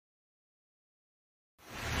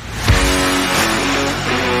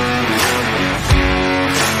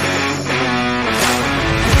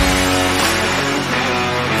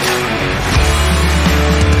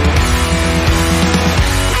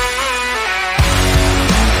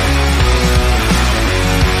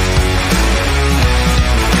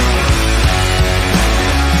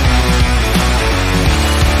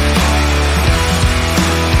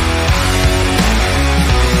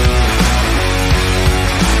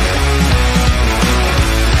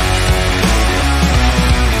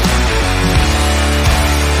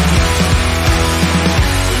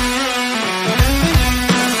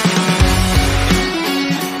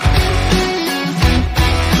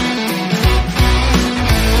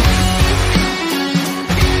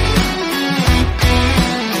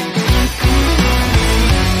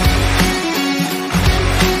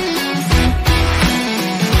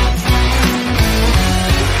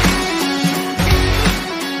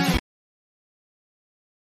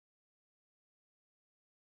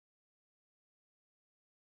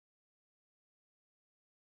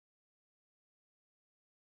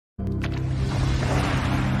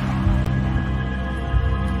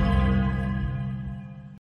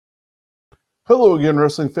Hello again,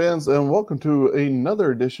 wrestling fans, and welcome to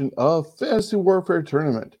another edition of Fantasy Warfare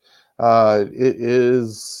Tournament. It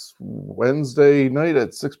is Wednesday night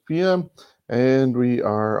at 6 p.m., and we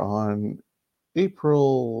are on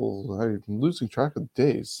April, I'm losing track of the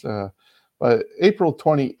days, but April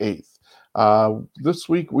 28th. This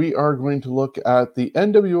week, we are going to look at the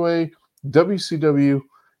NWA WCW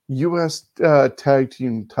US Tag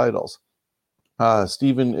Team titles.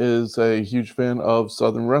 Steven is a huge fan of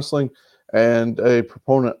Southern Wrestling and a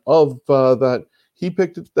proponent of that. He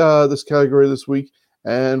picked this category this week,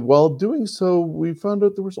 and while doing so, we found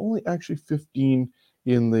out there was only actually 15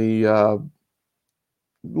 in the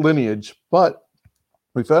lineage, but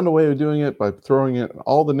we found a way of doing it by throwing in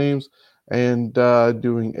all the names and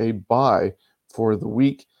doing a buy for the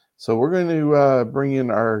week. So we're going to bring in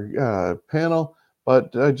our panel,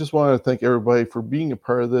 but I just want to thank everybody for being a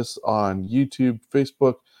part of this on YouTube,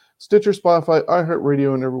 Facebook, Stitcher, Spotify,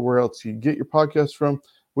 iHeartRadio, and everywhere else you get your podcasts from.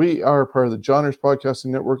 We are part of the Johners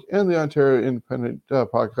Podcasting Network and the Ontario Independent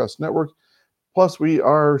Podcast Network. Plus, we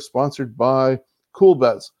are sponsored by Cool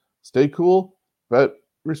Bets. Stay cool, bet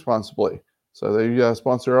responsibly. So they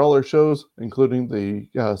sponsor all our shows, including the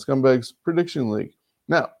Scumbags Prediction League.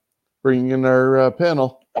 Now, bringing in our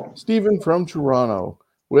panel, Steven from Toronto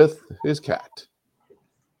with his cat.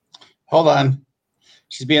 Hold on.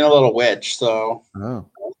 She's being a little witch, so... Oh.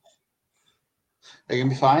 Are you going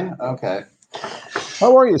to be fine? Okay.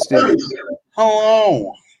 How are you, Steven?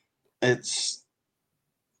 Hello. It's...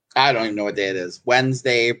 I don't even know what day it is.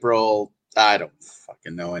 Wednesday, April... I don't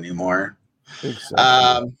fucking know anymore.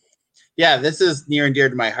 Exactly. Yeah, this is near and dear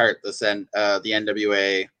to my heart, the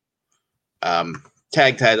NWA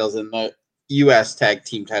tag titles and the US tag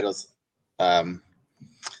team titles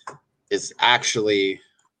is actually...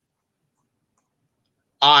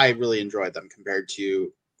 I really enjoyed them compared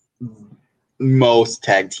to most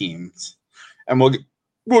tag teams, and we'll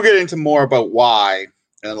get into more about why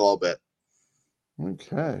in a little bit.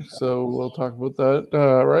 Okay, so we'll talk about that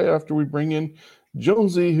right after we bring in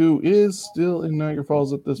Jonesy, who is still in Niagara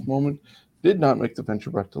Falls at this moment. Did not make the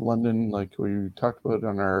venture back to London like we talked about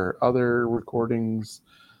on our other recordings.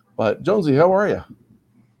 But Jonesy, how are you?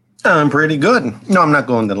 I'm pretty good. No, I'm not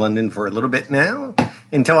going to London for a little bit now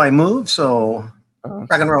until I move. So rock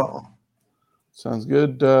and roll. Sounds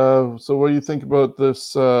good. So what do you think about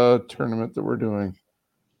this tournament that we're doing?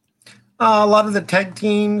 A lot of the tag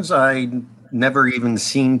teams I never even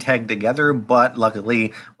seen tagged together, but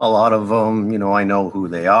luckily a lot of them, I know who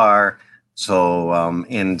they are. So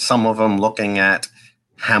in some of them, looking at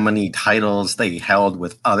how many titles they held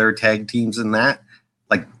with other tag teams in that,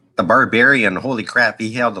 like the Barbarian, holy crap,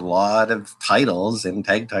 he held a lot of titles and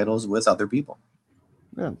tag titles with other people.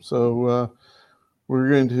 Yeah, so we're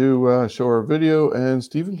going to show our video, and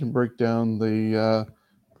Steven can break down the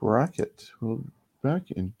bracket. We'll be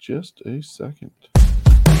back in just a second.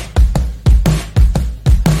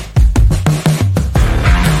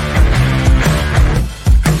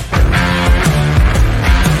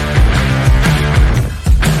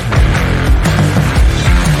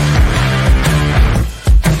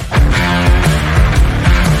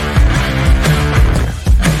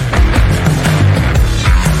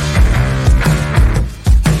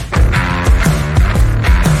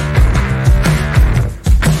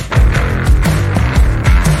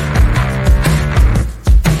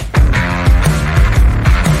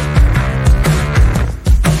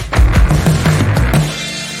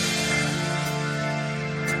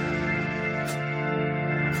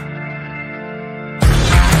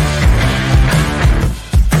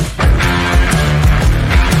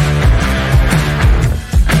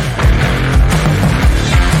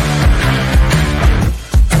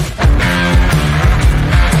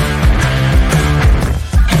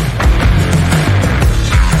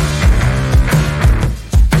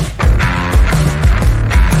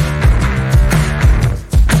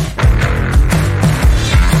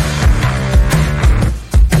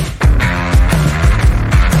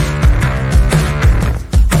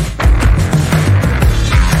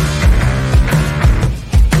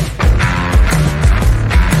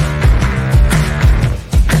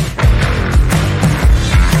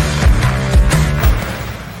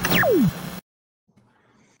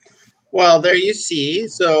 Well, there you see.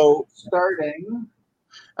 So starting,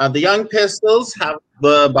 the Young Pistols have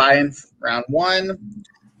the buy-in round one.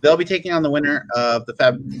 They'll be taking on the winner of the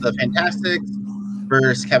Fantastics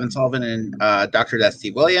versus Kevin Sullivan and Dr.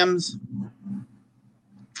 Dusty Williams.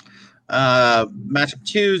 Matchup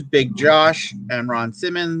two is Big Josh and Ron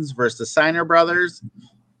Simmons versus the Steiner Brothers.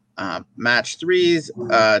 Match 3's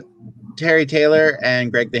Terry Taylor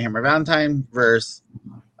and Greg the Hammer Valentine versus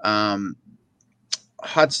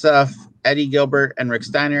Hot Stuff, Eddie Gilbert and Rick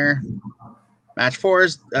Steiner. Match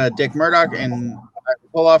 4's Dick Murdoch and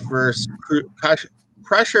Koloff versus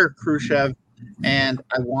Crusher Khrushchev. And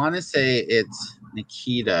I want to say it's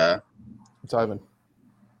Nikita. It's Ivan.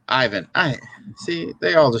 I see.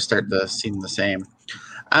 They all just start to seem the same.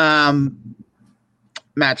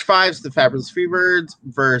 Match 5's the Fabulous Freebirds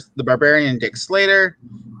versus the Barbarian Dick Slater.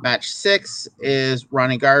 Match 6 is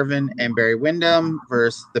Ronnie Garvin and Barry Windham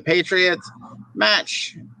versus the Patriots.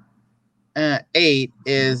 Match 8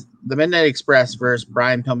 is the Midnight Express versus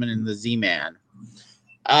Brian Pillman and the Z-Man.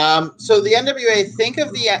 So the NWA, think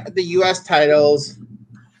of the U.S. titles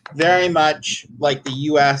very much like the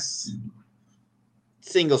U.S.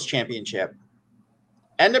 Singles Championship.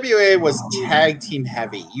 NWA was tag team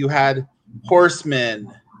heavy. You had Horsemen,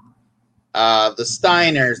 the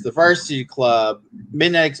Steiners, the Varsity Club,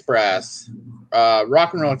 Midnight Express,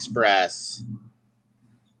 Rock and Roll Express,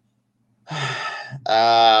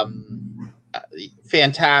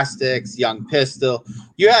 Fantastics, Young Pistol.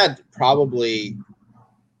 You had probably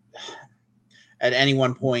at any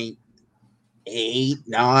one point 8,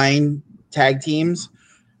 9 tag teams.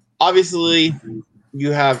 Obviously,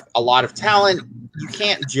 you have a lot of talent. You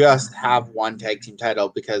can't just have one tag team title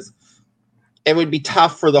because it would be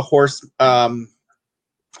tough for the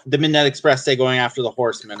Midnight Express, say, going after the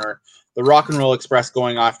Horsemen, or the Rock and Roll Express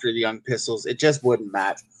going after the Young Pistols. It just wouldn't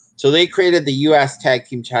match. So they created the U.S. tag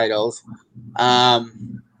team titles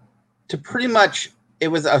to pretty much, it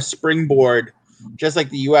was a springboard, just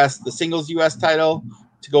like the singles U.S. title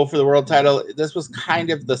to go for the world title. This was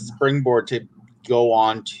kind of the springboard to go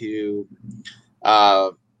on to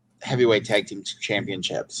heavyweight tag team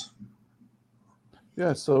championships.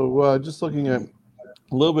 Yeah, so just looking at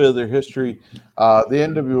a little bit of their history, the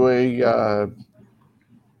NWA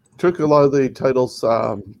took a lot of the titles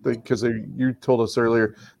because you told us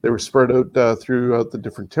earlier they were spread out throughout the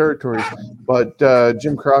different territories, but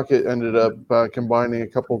Jim Crockett ended up combining a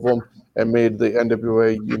couple of them and made the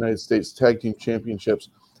NWA United States Tag Team Championships,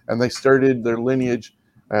 and they started their lineage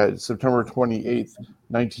at September 28th,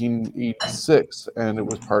 1986, and it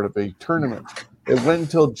was part of a tournament. It went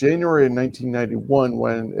until January of 1991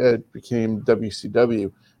 when it became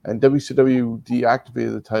WCW, and WCW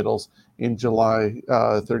deactivated the titles in July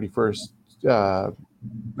 31st,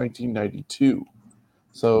 1992.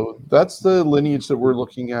 So that's the lineage that we're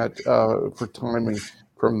looking at for timing,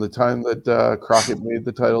 from the time that Crockett made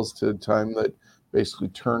the titles to the time that basically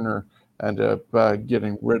Turner ended up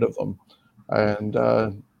getting rid of them. And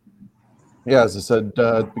yeah, as I said at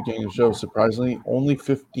the beginning of the show, surprisingly, only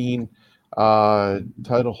 15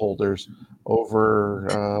 title holders over,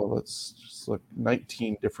 let's just look,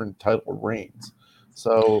 19 different title reigns.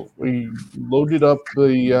 So we loaded up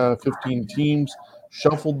the 15 teams,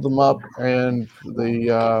 shuffled them up, and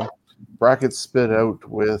the bracket spit out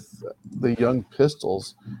with the Young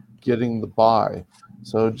Pistols getting the bye.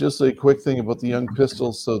 So just a quick thing about the Young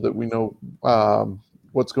Pistols so that we know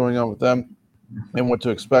what's going on with them and what to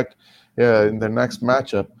expect in their next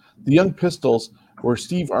matchup. The Young Pistols were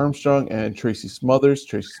Steve Armstrong and Tracy Smothers.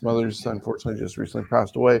 Tracy Smothers, unfortunately, just recently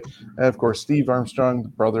passed away. And, of course, Steve Armstrong, the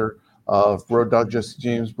brother of Road Dogg Jesse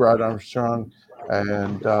James, Brad Armstrong,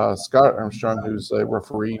 and Scott Armstrong, who's a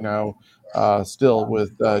referee now still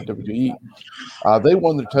with WWE. They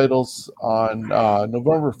won their titles on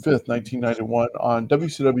November 5th, 1991 on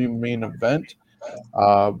WCW Main Event,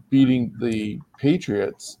 beating the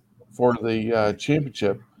Patriots for the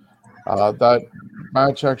championship. That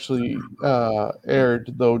match actually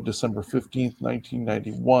aired, though, December 15th,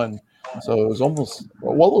 1991. So it was almost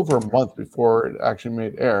well over a month before it actually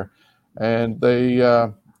made air. And they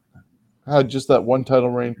had just that one title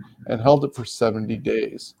reign and held it for 70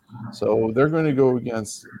 days. So they're going to go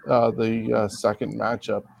against the second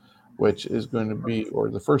matchup, which is going to be, or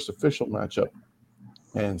the first official matchup.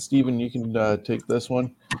 And Stephen, you can take this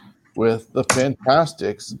one, with the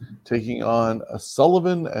Fantastics taking on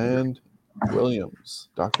Sullivan and Williams.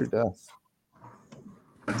 Dr. Death.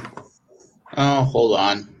 Oh, hold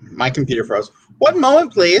on. My computer froze. One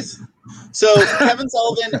moment, please. So Kevin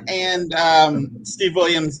Sullivan and Steve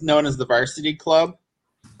Williams, known as the Varsity Club.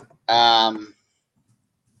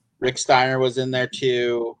 Rick Steiner was in there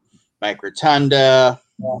too. Mike Rotunda.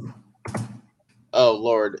 Oh,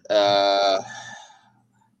 Lord.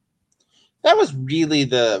 That was really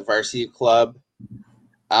the Varsity Club.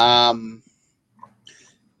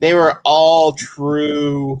 They were all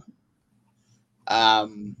true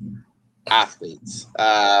athletes,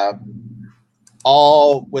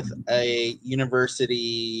 all with a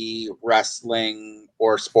university wrestling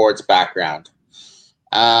or sports background.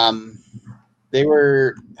 They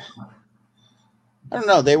were, I don't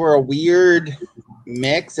know, they were a weird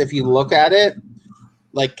mix if you look at it.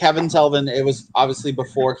 Like Kevin Sullivan, it was obviously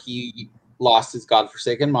before he lost his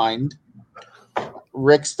godforsaken mind.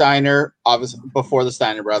 Rick Steiner, obviously before the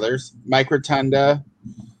Steiner brothers. Mike Rotunda.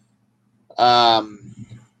 Who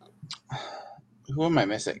am I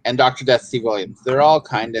missing? And Dr. Death Steve Williams. They're all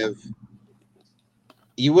kind of,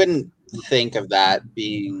 you wouldn't think of that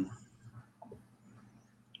being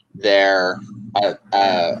a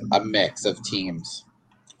mix of teams.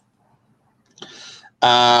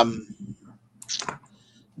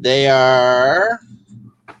 They are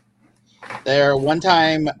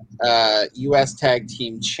one-time U.S. Tag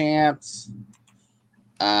Team champs.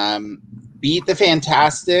 Beat the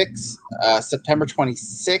Fantastics September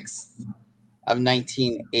 26th of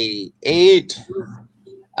 1988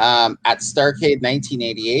 at Starrcade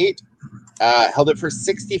 1988. Held it for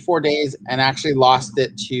 64 days and actually lost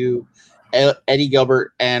it to Eddie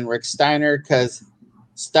Gilbert and Rick Steiner because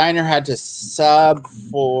Steiner had to sub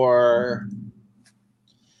for,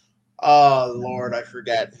 oh Lord, I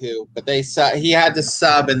forget who, but he had to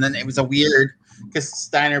sub, and then it was a weird, because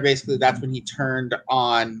Steiner basically, that's when he turned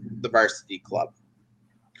on the Varsity Club.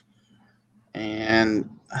 And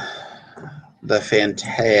the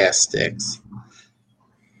Fantastics.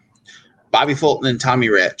 Bobby Fulton and Tommy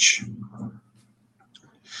Rich.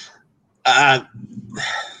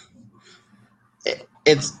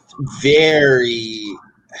 It's very,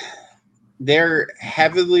 they're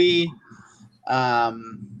heavily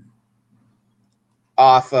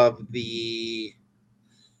off of the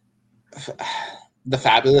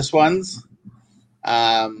Fabulous Ones.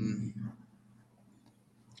 It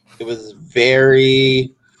was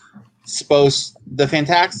very the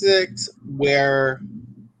Fantastics were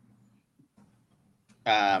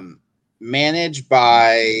managed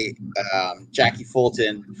by Jackie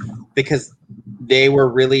Fulton because they were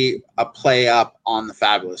really a play up on the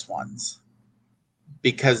Fabulous Ones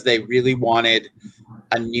because they really wanted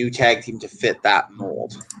a new tag team to fit that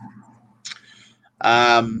mold.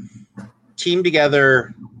 Teamed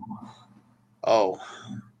together, off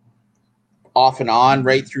and on,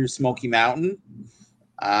 right through Smoky Mountain.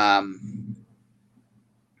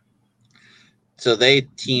 So they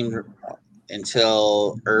teamed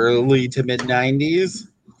until early to mid-90s.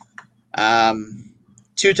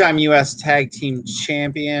 Two-time U.S. Tag Team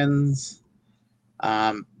Champions.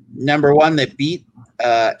 Number one, they beat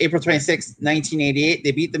April 26, 1988.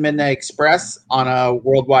 They beat the Midnight Express on a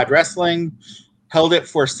Worldwide Wrestling. Held it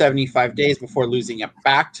for 75 days before losing it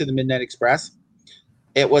back to the Midnight Express.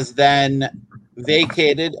 It was then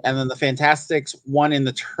vacated, and then the Fantastics won in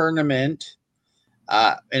the tournament,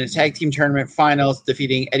 in a tag team tournament finals,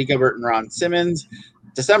 defeating Eddie Gilbert and Ron Simmons.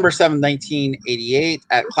 December 7, 1988,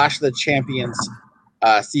 at Clash of the Champions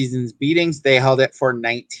Seasons Beatings, they held it for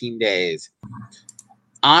 19 days.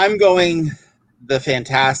 I'm going the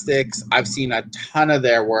Fantastics. I've seen a ton of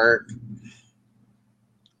their work.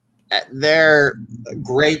 They're a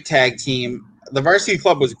great tag team. The Varsity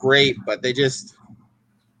Club was great, but they didn't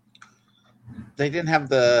have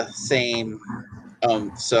the same.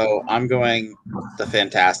 So I'm going the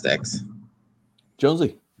Fantastics.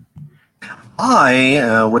 Jonesy.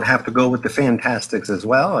 I would have to go with the Fantastics as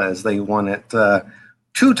well, as they won it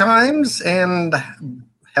 2 times and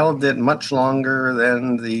held it much longer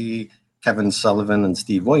than the Kevin Sullivan and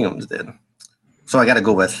Steve Williams did. So I got to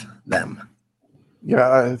go with them.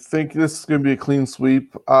 Yeah, I think this is going to be a clean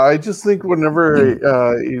sweep. I just think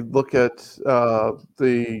whenever you look at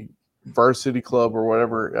the Varsity Club or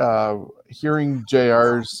whatever, hearing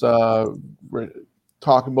JR's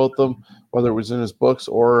talk about them, whether it was in his books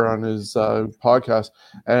or on his podcast,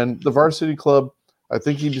 and the Varsity Club, I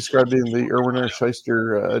think he described it in the Erwin R.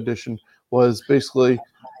 Shyster edition, was basically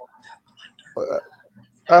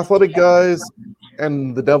athletic guys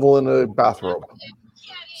and the devil in a bathrobe.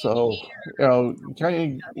 So, kind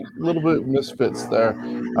of a little bit misfits there.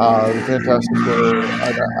 The Fantastics were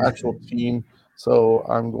an actual team, so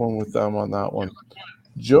I'm going with them on that one.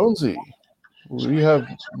 Jonesy, we have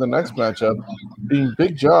the next matchup being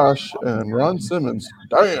Big Josh and Ron Simmons,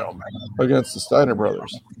 against the Steiner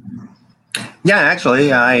brothers. Yeah,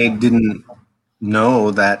 actually, I didn't know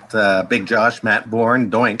that Big Josh, Matt Bourne,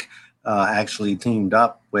 Doink, actually teamed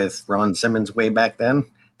up with Ron Simmons way back then.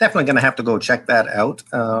 Definitely going to have to go check that out.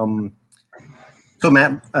 So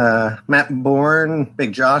Matt Bourne,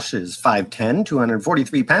 Big Josh is 5'10",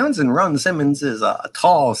 243 pounds, and Ron Simmons is a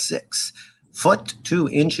tall 6 foot 2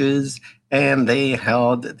 inches, and they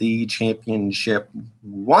held the championship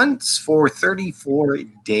once for 34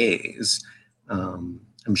 days.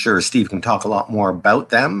 I'm sure Steve can talk a lot more about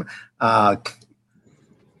them. I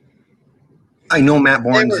know Matt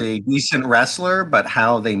Bourne's a decent wrestler, but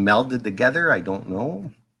how they melded together, I don't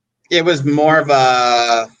know. It was more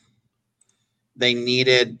of they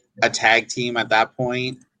needed a tag team at that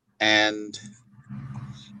point, and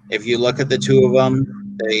if you look at the two of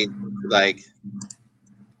them, they like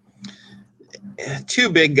two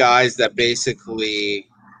big guys that basically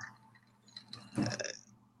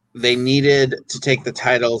they needed to take the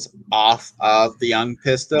titles off of the Young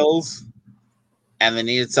Pistols, and they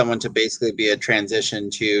needed someone to basically be a transition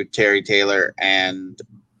to Terry Taylor and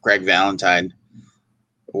Greg Valentine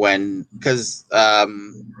because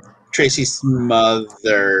Tracy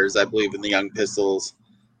Smothers, I believe, in the Young Pistols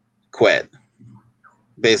quit.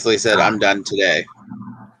 Basically said, I'm done today.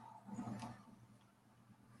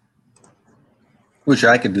 Wish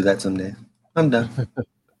I could do that someday. I'm done.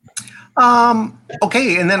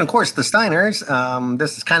 Okay, and then, of course, the Steiners.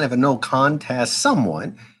 This is kind of a no contest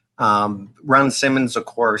somewhat. Ron Simmons, of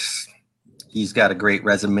course, he's got a great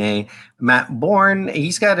resume. Matt Bourne,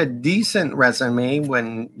 he's got a decent resume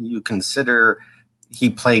when you consider he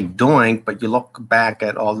played Doink, but you look back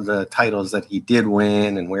at all the titles that he did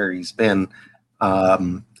win and where he's been.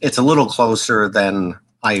 It's a little closer than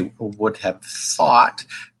I would have thought,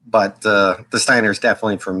 but the Steiners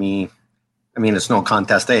definitely for me. I mean, it's no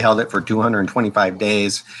contest. They held it for 225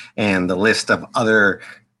 days, and the list of other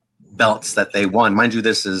belts that they won. Mind you,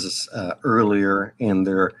 this is earlier in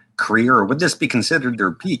their career. Or would this be considered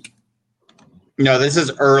their peak? No, this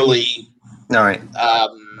is early. All right.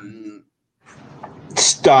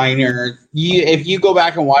 Steiner. If you go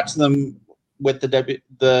back and watch them with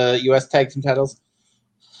the U.S. Tag Team titles,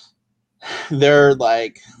 they're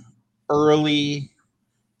like early,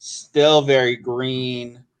 still very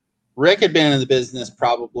green. Rick had been in the business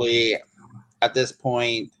probably at this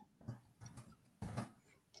point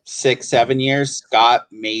 6-7 years. Scott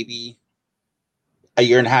maybe a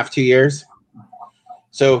year and a half, 2 years.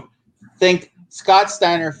 So think Scott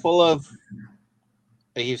Steiner, full of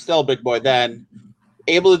he was still a big boy then,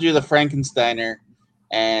 able to do the Frankensteiner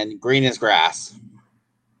and green as grass.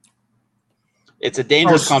 It's a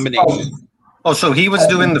dangerous combination. So he was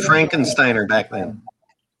doing the Frankensteiner back then.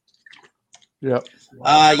 Yep.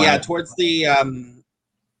 Yeah, towards the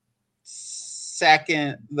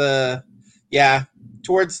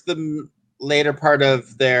towards the later part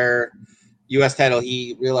of their U.S. title,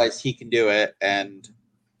 he realized he can do it, and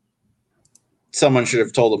someone should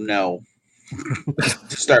have told him no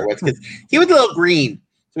to start with, because he was a little green,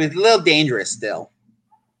 so he's a little dangerous still.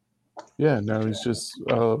 Yeah, now he's just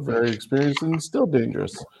very experienced and still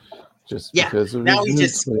dangerous. Because of now he's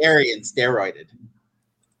just scary and steroided.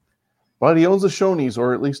 But he owns the Shoney's,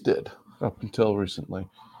 or at least did, up until recently.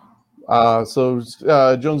 So,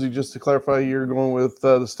 Jonesy, just to clarify, you're going with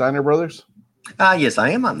the Steiner brothers? Yes, I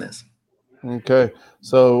am on this. Okay.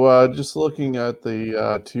 So, just looking at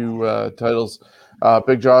the two titles,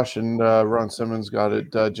 Big Josh and Ron Simmons got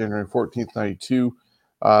it January 14th, 92.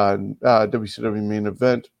 WCW main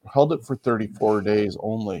event, held it for 34 days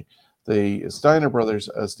only. The Steiner brothers,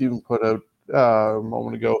 as Stephen put out a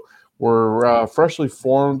moment ago, were freshly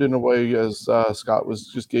formed in a way as Scott was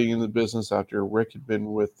just getting in the business after Rick had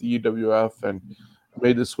been with the UWF and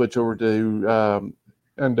made the switch over to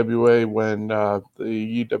NWA when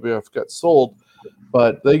the UWF got sold.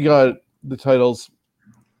 But they got the titles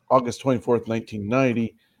August 24th,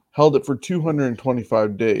 1990, held it for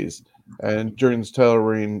 225 days. And during this title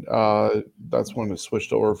reign, that's when it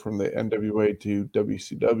switched over from the NWA to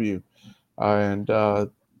WCW. And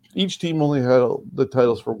each team only had the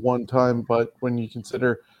titles for one time, but when you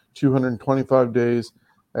consider 225 days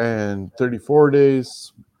and 34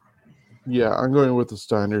 days, yeah, I'm going with the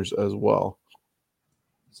Steiners as well.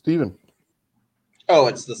 Steven. Oh,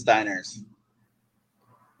 it's the Steiners.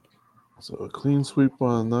 So a clean sweep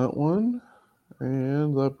on that one.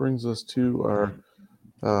 And that brings us to our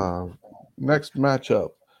next matchup.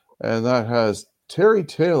 And that has Terry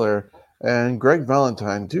Taylor and Greg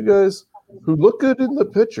Valentine, two guys who look good in the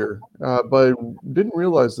picture, but didn't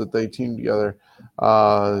realize that they teamed together.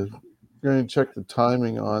 Going to check the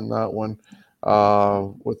timing on that one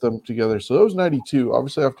with them together. So that was 92,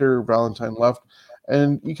 obviously after Valentine left.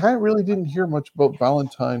 And you kind of really didn't hear much about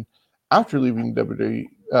Valentine after leaving WWF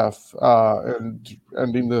and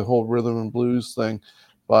ending the whole rhythm and blues thing.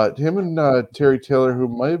 But him and Terry Taylor, who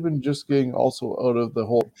might have been just getting also out of the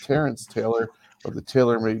whole Terrence Taylor or the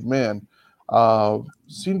Taylor-made man,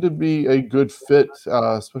 seemed to be a good fit,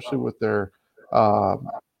 especially with their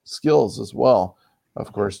skills as well.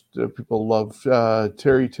 Of course, people love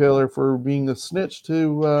Terry Taylor for being the snitch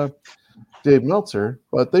to Dave Meltzer,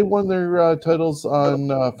 but they won their titles on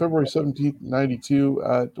February 17th, 92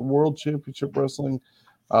 at the World Championship Wrestling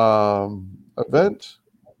event.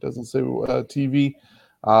 Doesn't say TV.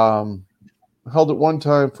 Held at one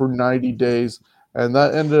time for 90 days, and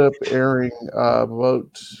that ended up airing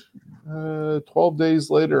about 12 days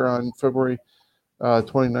later on February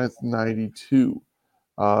 29th, 92.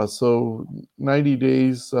 So 90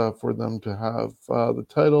 days for them to have the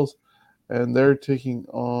titles, and they're taking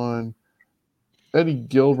on Eddie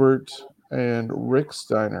Gilbert and Rick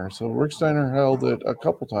Steiner. So Rick Steiner held it a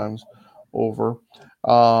couple times over.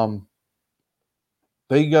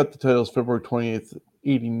 They got the titles February 28th,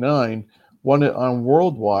 89, won it on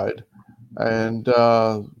Worldwide, and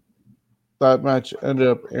that match ended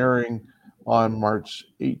up airing on March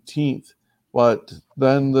 18th. But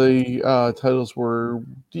then the titles were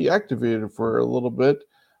deactivated for a little bit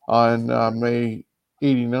on May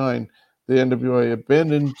 89. The NWA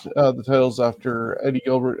abandoned the titles after Eddie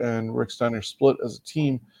Gilbert and Rick Steiner split as a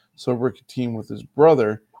team, so Rick could team with his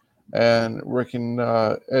brother. And Rick and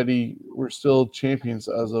Eddie were still champions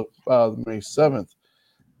as of May 7th.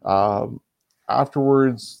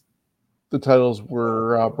 Afterwards, the titles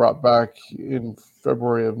were brought back in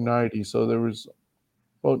February of 90, so there was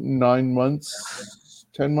about 9 months,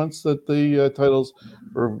 10 months that the titles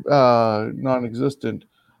were non-existent.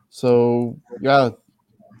 So, yeah,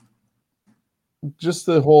 just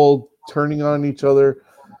the whole turning on each other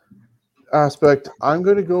aspect. I'm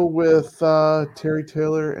going to go with Terry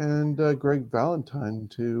Taylor and Greg Valentine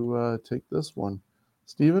to take this one.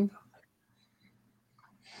 Steven?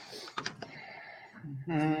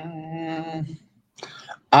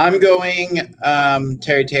 I'm going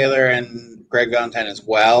Terry Taylor and Greg Valentine as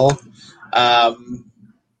well.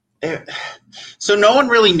 So no one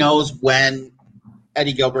really knows when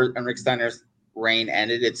Eddie Gilbert and Rick Steiner's reign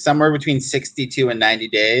ended. It's somewhere between 62 and 90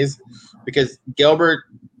 days because Gilbert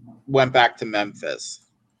went back to Memphis,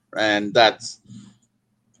 and that's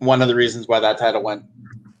one of the reasons why that title went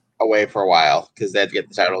away for a while, because they had to get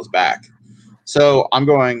the titles back. So I'm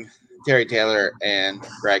going Terry Taylor and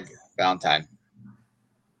Greg Valentine.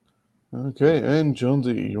 Okay, and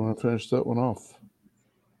Jonesy, you want to finish that one off?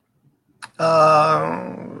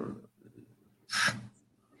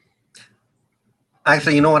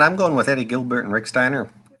 Actually, you know what? I'm going with Eddie Gilbert and Rick Steiner,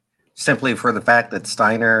 simply for the fact that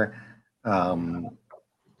Steiner,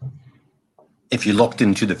 if you looked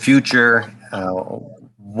into the future,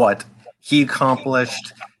 what he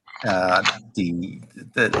accomplished, and you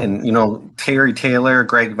know, Terry Taylor,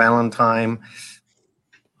 Greg Valentine,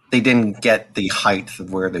 they didn't get the height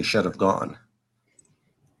of where they should have gone.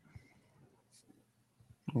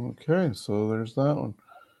 Okay, so there's that one.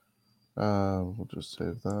 We'll just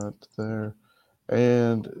save that there.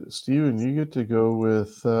 And Steven, you get to go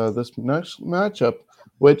with this next matchup,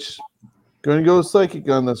 which going to go psychic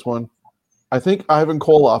on this one. I think Ivan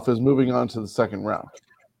Koloff is moving on to the second round.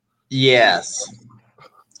 Yes.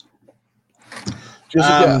 Just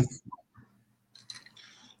a guess.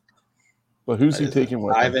 But who's he taking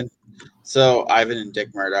with Ivan? him? So Ivan and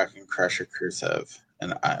Dick Murdoch and Crusher Khrushchev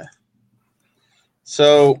and I.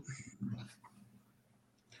 So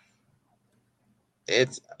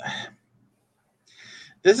this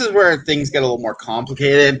is where things get a little more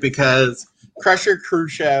complicated because Crusher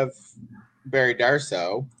Khrushchev, Barry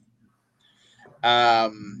Darsow,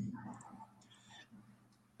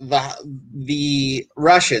 the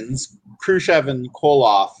Russians, Khrushchev and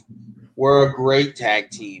Koloff, were a great tag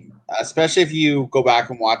team. Especially if you go back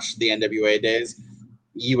and watch the NWA days,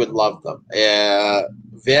 you would love them.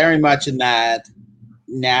 Very much in that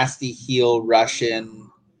nasty heel Russian,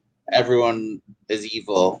 everyone is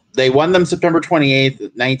evil. They won them September 28th,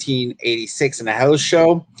 1986 in a house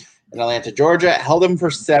show in Atlanta, Georgia. Held them for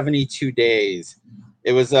 72 days.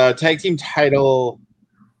 It was a tag team title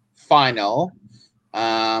final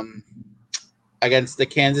against the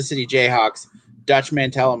Kansas City Jayhawks, Dutch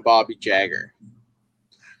Mantell and Bobby Jagger.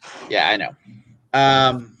 Yeah, I know.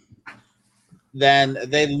 Then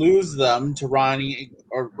they lose them to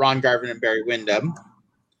Ron Garvin and Barry Windham.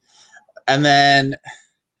 And then,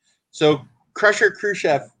 so Crusher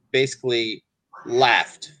Khrushchev basically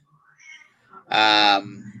left. So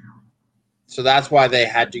that's why they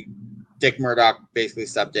had to, Dick Murdoch basically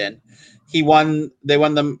stepped in. They won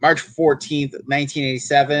them March 14th,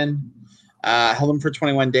 1987. Held them for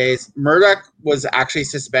 21 days. Murdoch was actually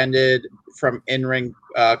suspended from in-ring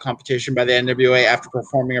competition by the NWA after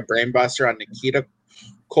performing a brainbuster on Nikita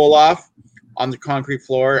Koloff on the concrete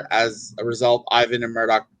floor. As a result, Ivan and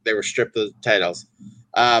Murdoch, they were stripped of the titles.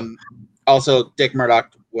 Also, Dick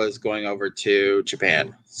Murdoch was going over to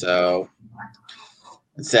Japan. So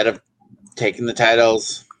instead of taking the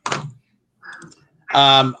titles,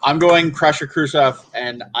 I'm going Crusher Khrushchev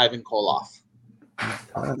and Ivan Koloff.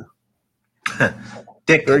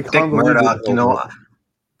 Dick convoluted Murdoch, you know, little bit.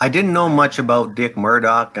 I didn't know much about Dick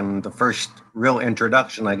Murdoch, and the first real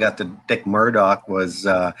introduction I got to Dick Murdoch was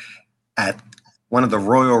at one of the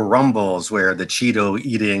Royal Rumbles where the Cheeto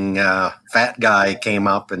eating fat guy came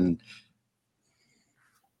up, and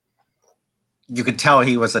you could tell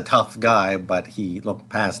he was a tough guy, but he looked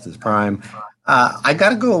past his prime. I got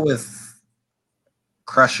to go with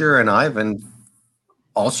Crusher and Ivan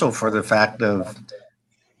also for the fact of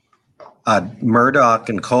Murdoch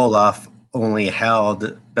and Koloff only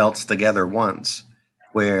held belts together once,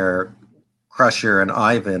 where Crusher and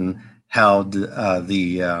Ivan held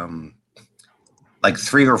like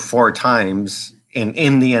 3 or 4 times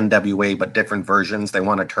in the NWA, but different versions. They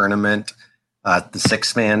won a tournament, the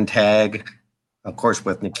 6-man tag, of course,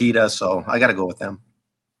 with Nikita. So I got to go with them.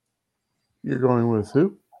 You're going with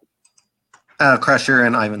who? Crusher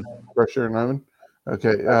and Ivan. Crusher and Ivan.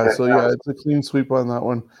 Okay. So yeah, it's a clean sweep on that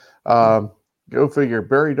one. Go figure.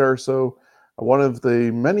 Barry Darsow, one of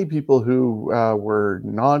the many people who were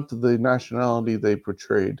not the nationality they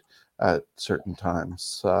portrayed at certain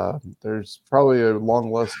times. There's probably a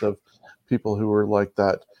long list of people who were like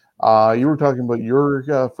that. You were talking about your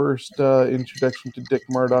first introduction to Dick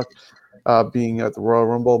Murdoch being at the Royal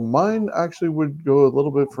Rumble. Mine actually would go a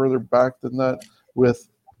little bit further back than that with,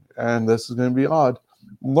 and this is going to be odd,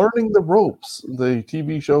 Learning the Ropes, the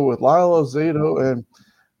TV show with Lila Zato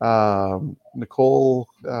and Nicole,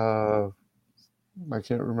 I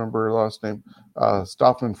can't remember her last name,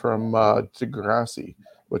 Stockman from Degrassi,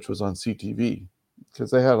 which was on CTV,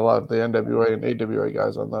 because they had a lot of the NWA and AWA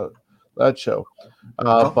guys on that show.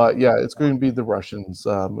 But yeah, it's going to be the Russians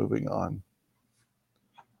moving on.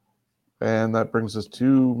 And that brings us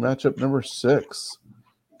to matchup number 6.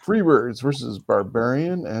 Freebirds versus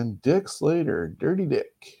Barbarian and Dick Slater. Dirty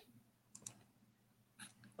Dick.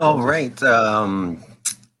 All right.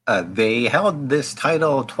 They held this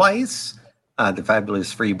title twice. The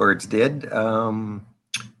Fabulous Freebirds did.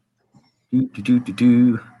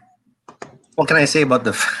 What can I say about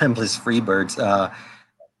the Fabulous Freebirds?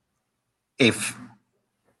 If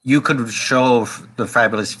you could show the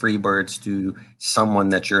Fabulous Freebirds to someone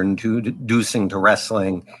that you're introducing to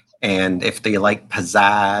wrestling, and if they like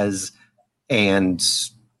pizzazz, and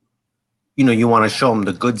you want to show them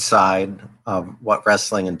the good side of what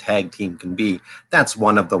wrestling and tag team can be, that's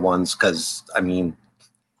one of the ones, because I mean,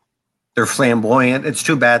 they're flamboyant. It's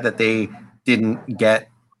too bad that they didn't get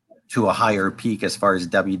to a higher peak as far as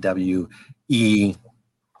WWE,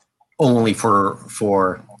 only for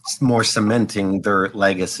more cementing their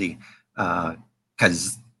legacy.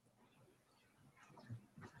 Because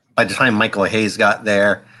by the time Michael Hayes got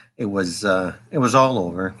there, it was all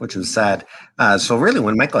over, which was sad. So really,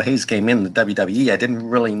 when Michael Hayes came in the WWE, I didn't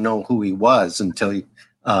really know who he was until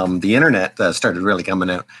the internet started really coming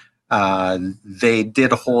out. They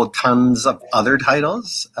did hold tons of other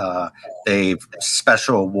titles. They've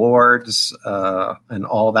special awards and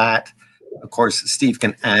all that. Of course, Steve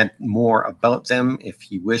can add more about them if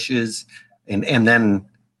he wishes. And then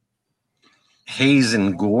Hayes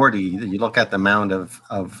and Gordy, you look at the amount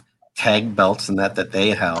of tag belts and that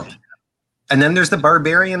they held. And then there's the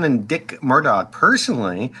Barbarian and Dick Murdoch.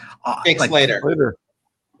 Personally, Dick Slater.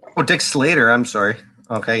 Oh, Dick Slater. I'm sorry.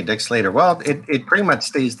 Okay, Dick Slater. Well, it pretty much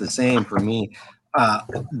stays the same for me.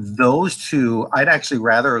 Those two, I'd actually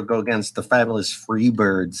rather go against the Fabulous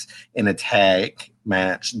Freebirds in a tag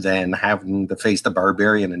match than having to face the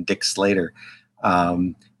Barbarian and Dick Slater.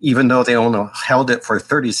 Even though they only held it for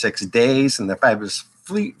 36 days and the Fabulous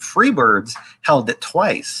Freebirds held it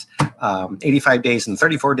twice, 85 days and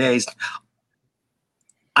 34 days.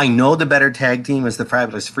 I know the better tag team is the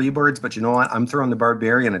Fabulous Freebirds, but you know what? I'm throwing the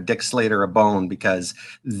Barbarian and Dick Slater a bone because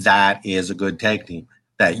that is a good tag team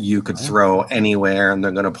that you could throw anywhere and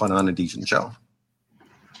they're going to put on a decent show.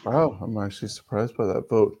 Wow, I'm actually surprised by that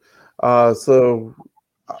vote.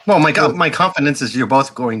 Well, my confidence is you're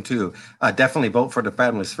both going to definitely vote for the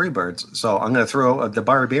Fabulous Freebirds. So I'm going to throw the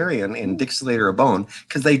Barbarian and Dick Slater a bone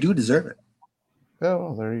because they do deserve it. Yeah,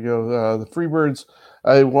 well, there you go. The Freebirds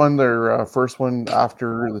won their first one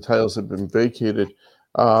after the titles had been vacated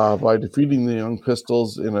by defeating the Young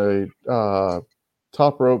Pistols in a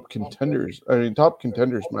top contenders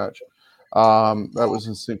match. That was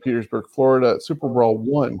in St. Petersburg, Florida at Super Brawl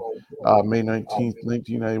 1, May 19th,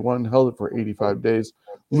 1991. Held it for 85 days,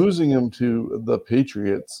 losing them to the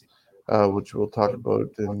Patriots, which we'll talk about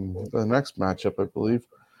in the next matchup, I believe.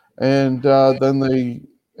 And then they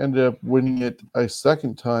ended up winning it a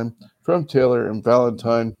second time from Taylor and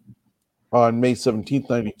Valentine on May 17th,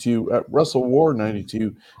 92 at Wrestle War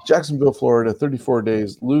 92, Jacksonville, Florida, 34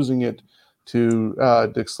 days, losing it to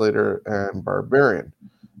Dick Slater and Barbarian.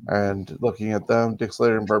 And looking at them, Dick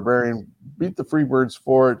Slater and Barbarian beat the Freebirds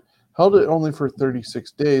for it, held it only for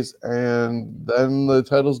 36 days, and then the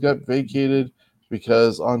titles got vacated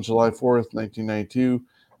because on July 4th, 1992,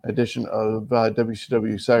 edition of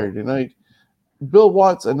WCW Saturday Night, Bill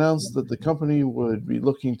Watts announced that the company would be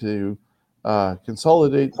looking to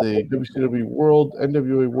consolidate the WCW World,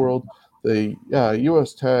 NWA World, the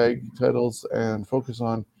U.S. Tag titles, and focus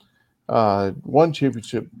on one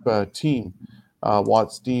championship team.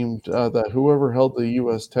 Watts deemed that whoever held the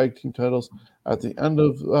U.S. Tag Team titles at the end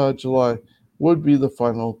of July would be the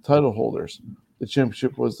final title holders. The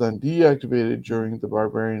championship was then deactivated during the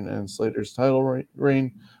Barbarian and Slater's title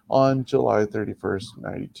reign on July 31st,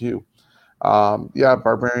 92.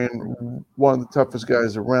 Barbarian, one of the toughest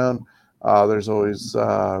guys around. There's always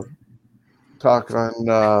talk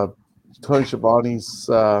on Tony Schiavone's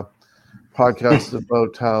podcast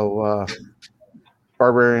about how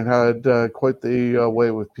Barbarian had quite the way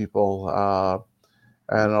with people.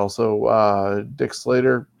 And also Dick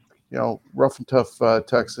Slater, rough and tough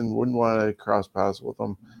Texan, wouldn't want to cross paths with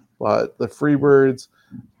him. But the Freebirds,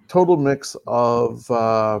 total mix of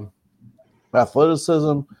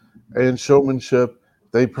athleticism and showmanship.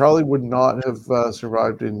 They probably would not have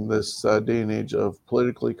survived in this day and age of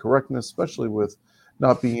politically correctness, especially with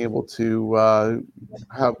not being able to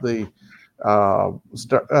have the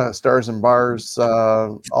stars and bars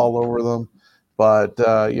all over them. But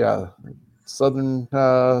Southern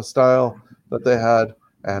style that they had,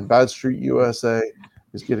 and Bad Street USA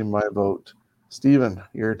is getting my vote. Steven,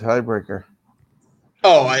 you're a tiebreaker.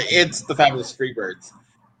 Oh, it's the Fabulous Freebirds.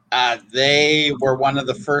 They were one of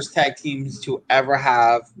the first tag teams to ever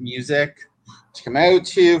have music to come out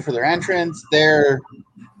to for their entrance. The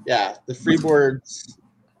Freebirds,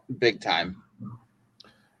 big time.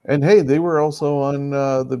 And hey, they were also on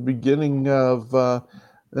the beginning of the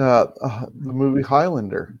movie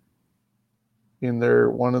Highlander in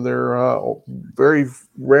one of their very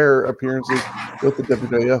rare appearances with the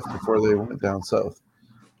WWF before they went down south.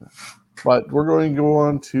 But we're going to go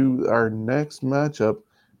on to our next matchup.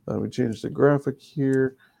 We changed the graphic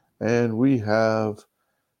here, and we have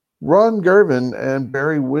Ron Garvin and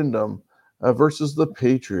Barry Windham versus the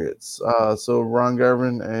Patriots. So Ron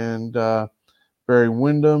Garvin and Barry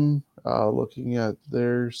Windham, looking at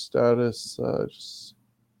their status, just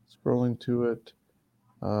scrolling to it.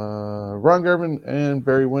 Ron Garvin and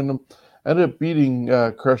Barry Windham ended up beating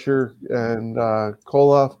Crusher and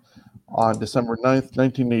Koloff on December 9th,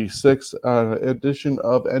 1986, edition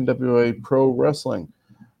of NWA Pro Wrestling.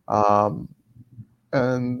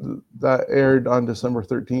 And that aired on December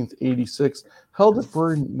 13th, 86, held it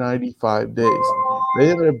for 95 days.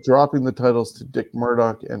 They ended up dropping the titles to Dick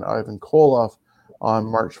Murdoch and Ivan Koloff on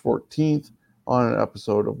March 14th on an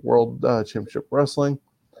episode of World Championship Wrestling.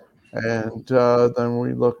 And then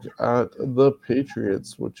we look at the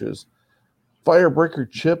Patriots, which is Firebreaker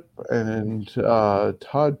Chip and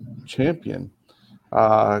Todd Champion.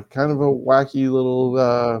 Kind of a wacky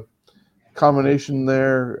little combination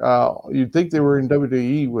there. You'd think they were in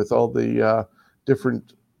WWE with all the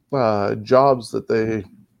different jobs that they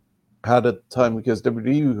had at the time, because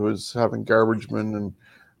WWE was having garbage men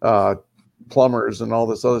and plumbers and all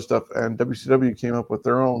this other stuff, and WCW came up with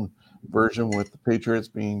their own version with the Patriots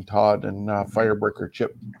being Todd and Firebreaker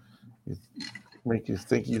Chip. Make you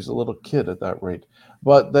think he was a little kid at that rate.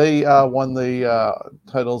 But they won the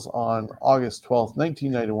titles on August 12th,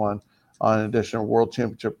 1991 on an edition of World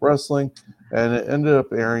Championship Wrestling, and it ended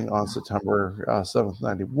up airing on September 7th,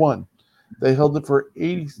 91. They held it for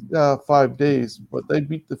 85 days, but they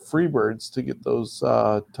beat the Freebirds to get those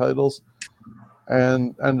titles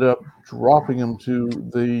and ended up dropping them to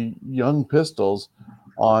the Young Pistols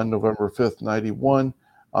on November 5th, 91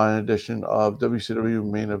 on an edition of WCW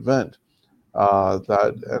Main Event.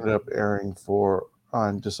 That ended up airing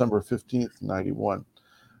on December 15th, 91.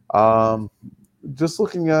 Just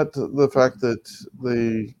looking at the fact that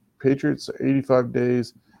the Patriots 85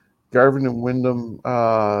 days, Garvin and Windham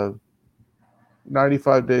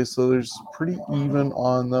 95 days, so there's pretty even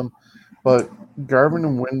on them. But Garvin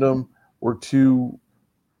and Windham were two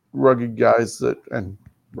rugged guys and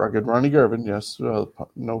rugged Ronnie Garvin, yes,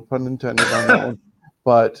 no pun intended on that one,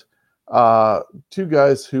 but two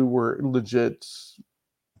guys who were legit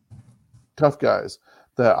tough guys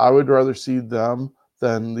that I would rather see them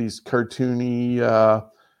than these cartoony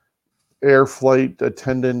air flight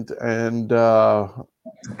attendant and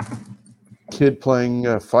kid playing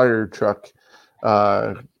a fire truck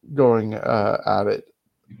going at it.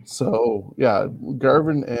 So yeah,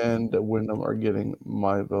 Garvin and Wyndham are getting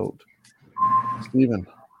my vote. Steven.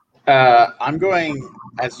 I'm going,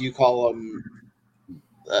 as you call them.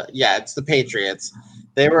 Yeah, it's the Patriots.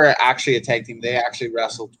 They were actually a tag team. They actually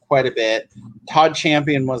wrestled quite a bit. Todd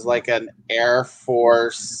Champion was like an Air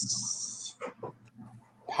Force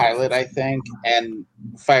pilot, I think, and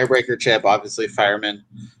Firebreaker Chip, obviously fireman.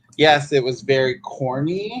 Yes, it was very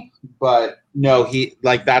corny, but no,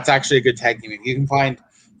 that's actually a good tag team. If you can find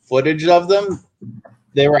footage of them,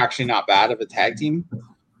 they were actually not bad of a tag team.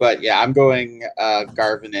 But yeah, I'm going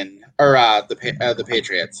Garvin the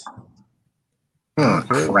Patriots. Oh,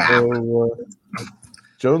 crap. So,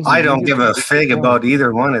 Jones, I don't give a fig about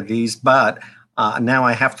either one of these, but now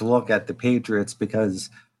I have to look at the Patriots because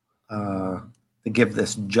to give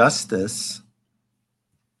this justice,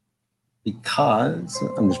 because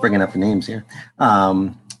I'm just bringing up the names here.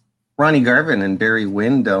 Ronnie Garvin and Barry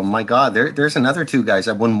Windham, my God, there's another two guys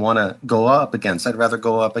I wouldn't want to go up against. I'd rather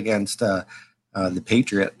go up against the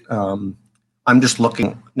Patriot. I'm just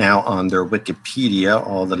looking now on their Wikipedia,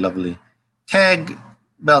 all the lovely tag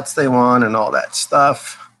belts they won and all that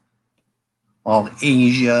stuff. All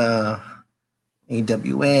Asia,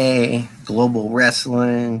 AWA, Global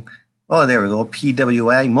Wrestling. Oh, there we go.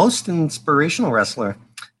 PWA, Most Inspirational Wrestler.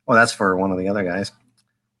 Oh, that's for one of the other guys.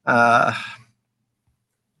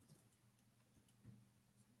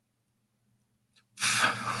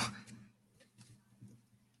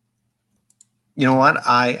 You know what?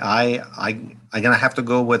 I'm gonna have to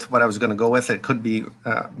go with what I was gonna go with. It could be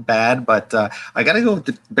bad, but I gotta go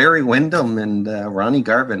with Barry Windham and Ronnie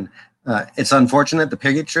Garvin. It's unfortunate the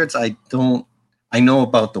Patriots. I know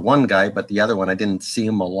about the one guy, but the other one I didn't see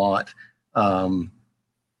him a lot.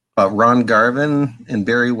 But Ron Garvin and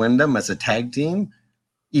Barry Windham as a tag team,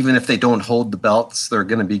 even if they don't hold the belts, they're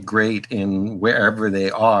going to be great in wherever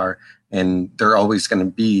they are, and they're always going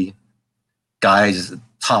to be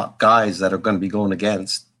top guys that are going to be going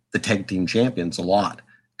against the tag team champions a lot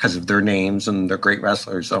because of their names and they're great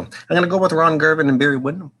wrestlers. So I'm going to go with Ron Garvin and Barry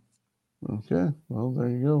Windham. Okay, well, there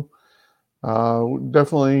you go.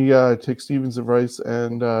 Definitely take Steven's advice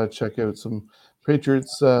and check out some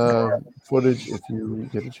Patriots footage if you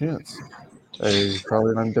get a chance.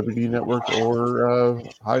 Probably on WD Network or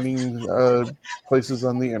hiding places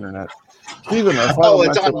on the internet. Steven, our final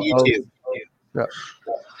it's on YouTube.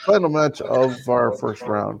 Final match of our first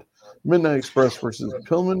round. Midnight Express versus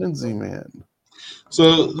Pillman and Z-Man.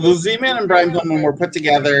 So the Z-Man and Brian Pillman were put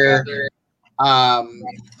together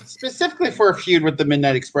specifically for a feud with the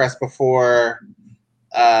Midnight Express before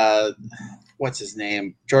what's his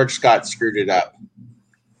name? George Scott screwed it up.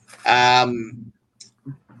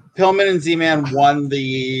 Pillman and Z-Man won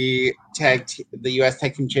the U.S.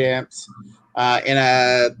 Tag Team Champs in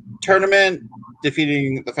a tournament,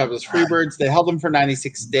 defeating the Fabulous Freebirds. They held them for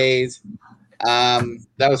 96 days. That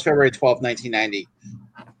was February 12, 1990.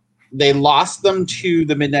 They lost them to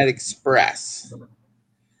the Midnight Express.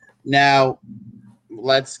 Now,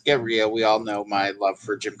 let's get real. We all know my love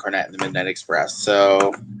for Jim Cornette and the Midnight Express.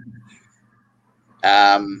 So,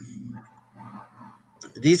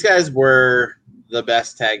 these guys were the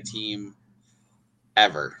best tag team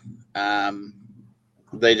ever.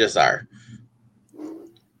 They just are.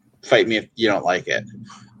 Fight me if you don't like it.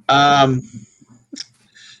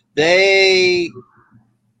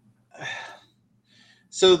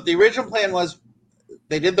 So the original plan was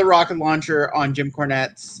they did the rocket launcher on Jim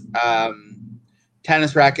Cornette's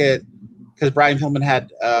tennis racket because Brian Pillman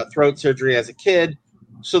had throat surgery as a kid.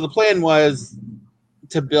 So the plan was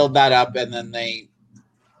to build that up, and then they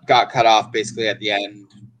got cut off basically at the end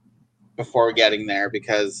before getting there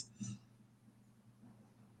because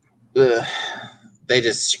they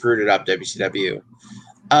just screwed it up, WCW.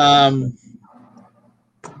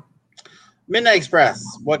 Midnight Express,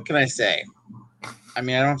 what can I say? I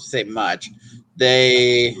mean, I don't have to say much.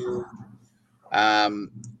 They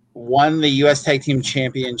won the U.S. Tag Team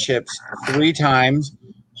Championships 3 times,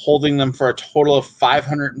 holding them for a total of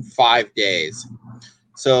 505 days.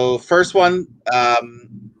 So first one,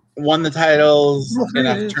 won the titles in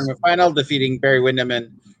a tournament final, defeating Barry Windham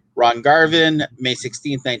and Ron Garvin, May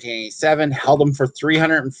 16th, 1987. Held them for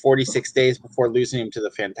 346 days before losing them to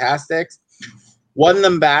the Fantastics. Won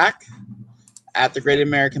them back at the Great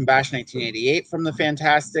American Bash 1988 from the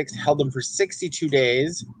Fantastics. Held them for 62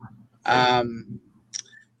 days.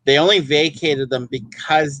 They only vacated them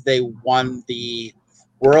because they won the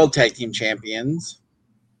World Tag Team Champions.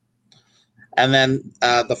 And then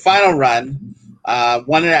the final run,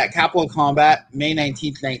 won it at Capital Combat, May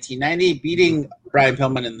 19th, 1990, beating Brian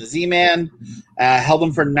Pillman and the Z-Man. Held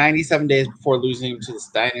them for 97 days before losing to the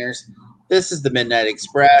Steiners. This is the Midnight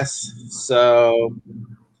Express. So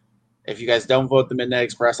If you guys don't vote the Midnight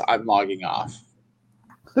Express, I'm logging off.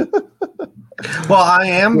 Well, I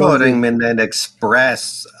am voting Midnight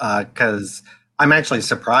Express because I'm actually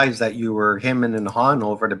surprised that you were him and Han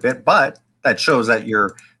over it a bit, but that shows that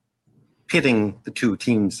you're pitting the two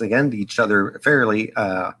teams against each other fairly.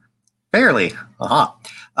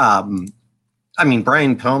 I mean,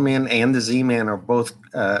 Brian Pillman and the Z-Man are both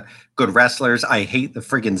good wrestlers. I hate the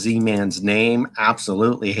friggin' Z-Man's name.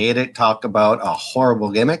 Absolutely hate it. Talk about a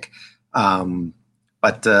horrible gimmick.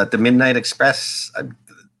 But the Midnight Express,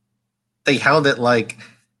 they held it like,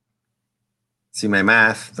 see my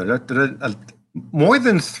math, more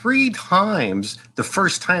than 3 times. The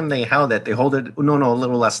first time they held it, they hold it, no, a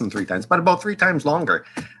little less than 3 times, but about 3 times longer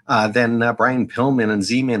than Brian Pillman and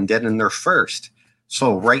Z-Man did in their first.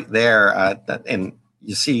 So right there, and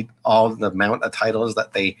you see all the amount of titles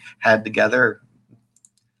that they had together.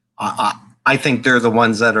 I think they're the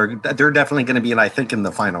ones they're definitely going to be, I think, in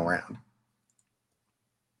the final round.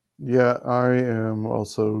 Yeah, I am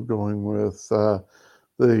also going with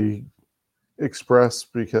the Express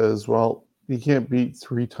because, well, you can't beat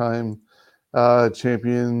 3-time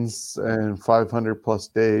champions and 500 plus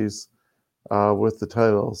days with the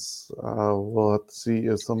titles. We'll have to see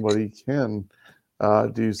if somebody can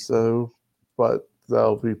do so, but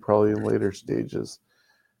that'll be probably in later stages.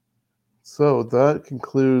 So that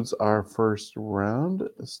concludes our first round.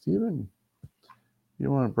 Steven,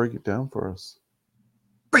 you want to break it down for us?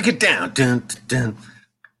 Break it down. Dun, dun,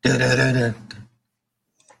 dun, dun, dun, dun.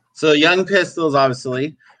 So Young Pistols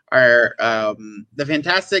obviously are the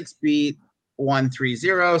Fantastics beat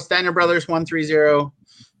 1-3-0, Steiner Brothers 1-3-0,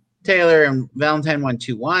 Taylor and Valentine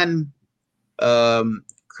 1-2-1,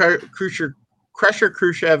 Crusher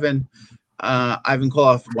Khrushchev and Ivan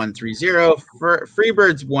Koloff 1-3-0,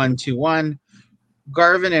 Freebirds 1-2-1,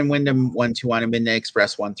 Garvin and Wyndham 1-2-1, and Midnight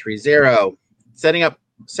Express 1-3-0. Setting up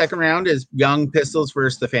second round is Young Pistols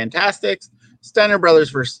versus the Fantastics, Steiner Brothers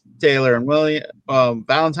versus Taylor and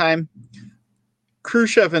Valentine,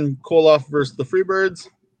 Khrushchev and Koloff versus the Freebirds,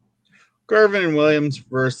 Garvin and Williams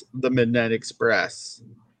versus the Midnight Express.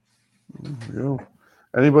 There you go.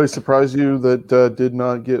 Anybody surprise you that did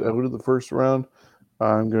not get out of the first round?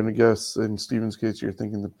 I'm going to guess in Steven's case, you're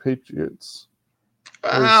thinking the Patriots.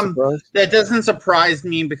 That doesn't surprise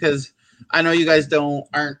me because I know you guys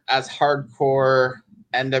aren't as hardcore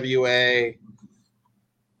NWA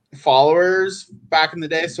followers back in the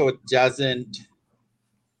day, so it doesn't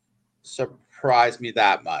surprise me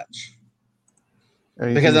that much.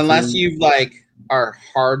 Because unless you are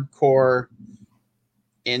hardcore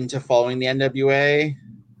into following the NWA,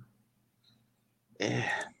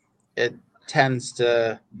 it tends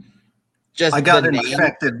to just. I got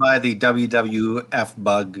infected by the WWF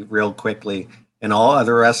bug real quickly, and all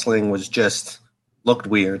other wrestling looked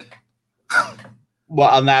weird.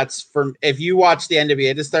 Well, and that's if you watch the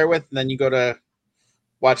NWA to start with, and then you go to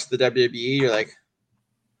watch the WWE, you're like,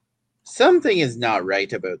 something is not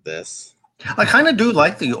right about this. I kind of do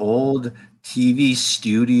like the old TV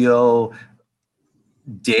studio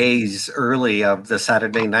days early of the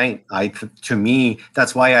Saturday night. To me,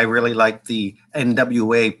 that's why I really like the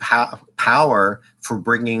NWA power for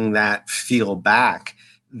bringing that feel back.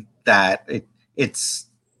 That it's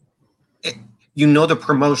the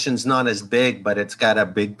promotion's not as big, but it's got a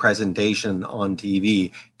big presentation on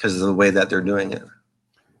TV because of the way that they're doing it.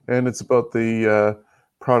 And it's about the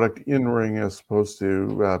product in ring as opposed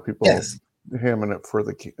to people hamming it for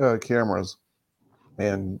the cameras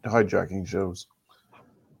and hijacking shows.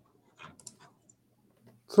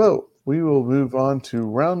 So we will move on to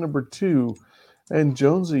round number 2. And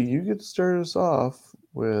Jonesy, you get to start us off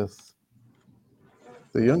with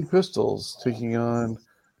the Young Pistols taking on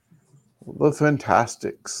the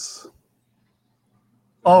Fantastics.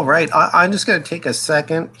 All right. I'm just going to take a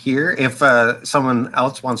second here. If someone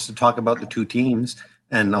else wants to talk about the two teams,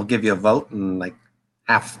 and I'll give you a vote in like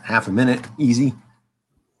half a minute, easy.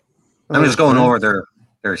 I'm just going over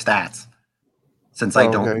their stats. Since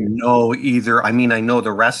I don't know either. I mean, I know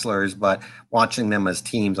the wrestlers, but watching them as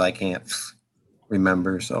teams, I can't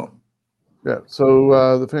remember. So, yeah.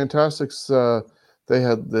 So the Fantastics, they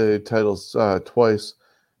had the titles twice.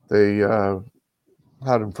 They had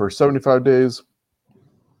them for 75 days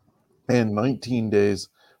and 19 days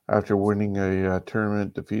after winning a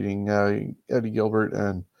tournament, defeating Eddie Gilbert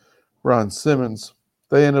and Ron Simmons.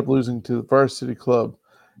 They end up losing to the Varsity Club.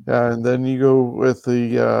 And then you go with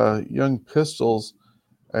the Young Pistols,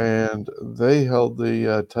 and they held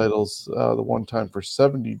the titles the one time for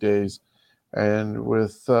 70 days. And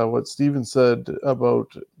with what Steven said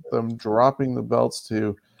about them dropping the belts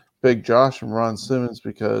to Big Josh and Ron Simmons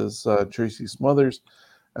because Tracy Smothers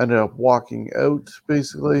ended up walking out,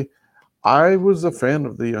 basically. I was a fan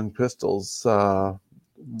of the Young Pistols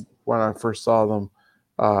when I first saw them,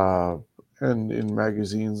 and in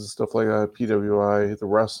magazines and stuff like that. PWI, The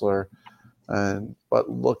Wrestler, but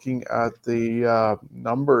looking at the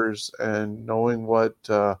numbers and knowing what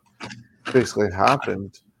basically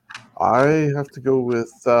happened, I have to go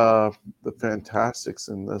with the Fantastics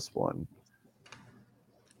in this one.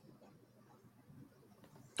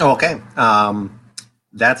 Okay.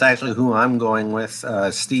 That's actually who I'm going with.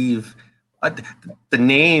 Steve, the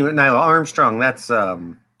name now Armstrong. Is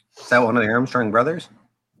that one of the Armstrong brothers?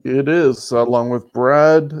 It is, along with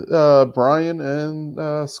Brad, Brian,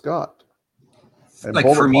 and Scott. And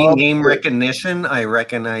like for me, name recognition, I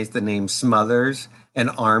recognize the name Smothers and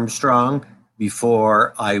Armstrong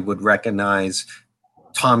before I would recognize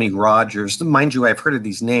Tommy Rogers. Mind you, I've heard of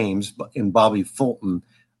these names in Bobby Fulton,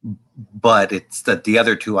 but it's that the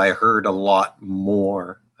other two I heard a lot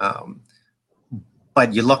more.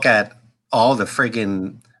 But you look at all the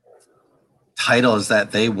friggin' titles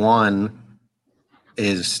that they won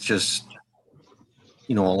is just,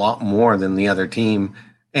 a lot more than the other team.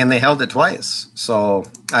 And they held it twice. So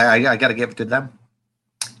I got to give it to them,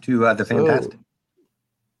 to the Fantastic.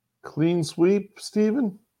 Clean sweep,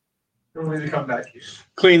 Stephen? To come back.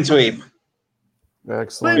 Clean sweep.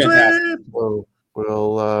 Excellent. Fantastic. So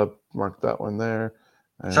we'll mark that one there.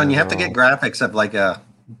 Sean, you have to get graphics of like a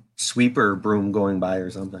sweeper broom going by or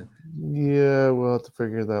something. Yeah, we'll have to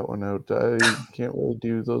figure that one out. I can't really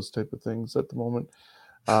do those type of things at the moment,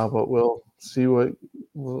 but we'll see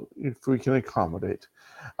if we can accommodate.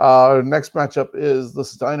 Next matchup is the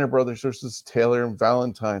Steiner brothers versus Taylor and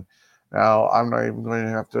Valentine. Now, I'm not even going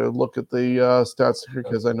to have to look at the stats here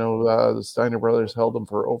because I know the Steiner brothers held them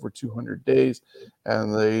for over 200 days,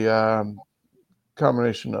 and the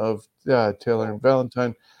combination of Taylor and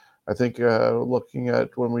Valentine, I think looking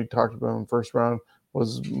at when we talked about them first round,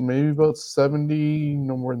 was maybe about 70,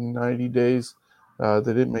 no more than 90 days. They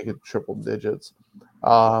didn't make it triple digits.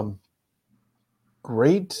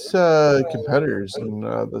 Great competitors in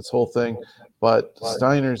this whole thing, but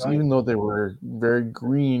Steiners, even though they were very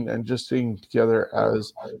green and just staying together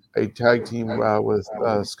as a tag team with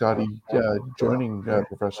Scotty joining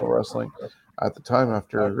professional wrestling at the time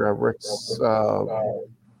after Rick's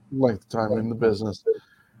length of time in the business,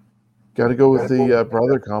 got to go with the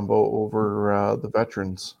brother combo over the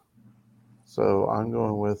veterans. So I'm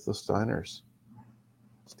going with the Steiners.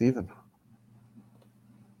 Steven.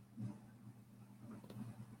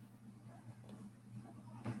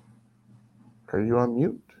 Are you on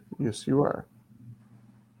mute? Yes, you are.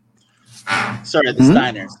 Sorry, the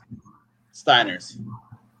Steiners. Steiners.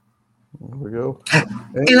 There we go.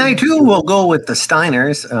 And I too will go with the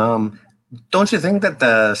Steiners. Don't you think that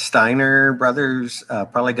the Steiner brothers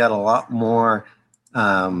probably got a lot more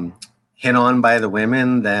hit on by the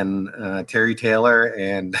women than Terry Taylor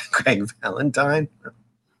and Greg Valentine?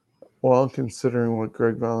 Well, considering what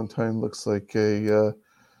Greg Valentine looks like a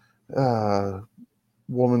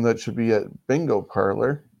woman that should be at bingo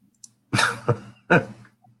parlor,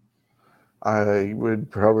 I would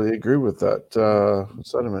probably agree with that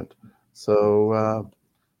sentiment. So,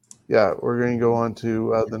 we're going to go on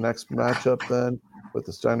to the next matchup then with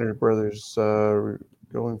the Steiner brothers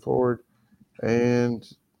going forward. And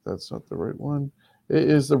that's not the right one. It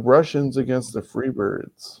is the Russians against the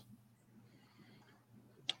Freebirds.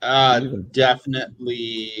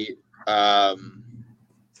 Definitely the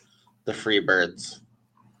Freebirds.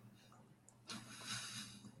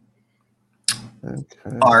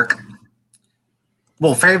 Okay. Arc.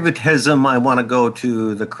 Well, favoritism, I want to go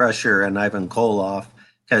to the Crusher and Ivan Koloff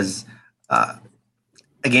because,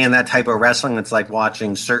 again, that type of wrestling, it's like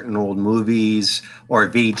watching certain old movies or a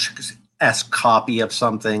VHS copy of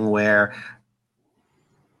something where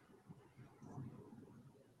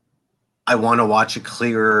I want to watch a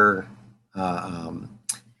clearer,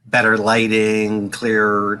 better lighting,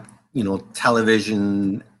 clearer,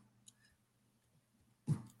 television.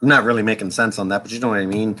 I'm not really making sense on that, but you know what I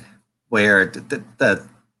mean? Where the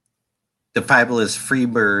Fabulous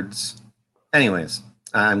Freebirds. Anyways,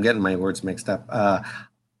 I'm getting my words mixed up. Damn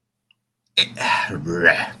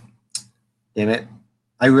it.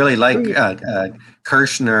 I really like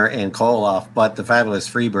Kirshner and Koloff, but the Fabulous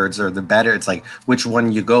Freebirds are the better. It's like which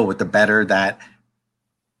one you go with, the better that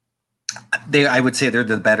I would say they're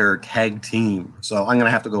the better tag team. So I'm going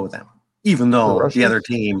to have to go with them. Even though the other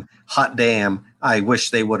team, hot damn, I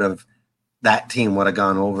wish that team would have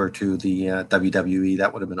gone over to the WWE.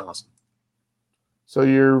 That would have been awesome. So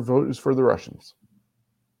your vote is for the Russians?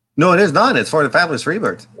 No, it is not. It's for the Fabulous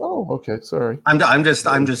Freebirds. Oh, okay. Sorry. I'm trying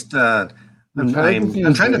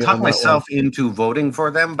to talk myself into voting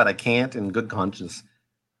for them, but I can't in good conscience.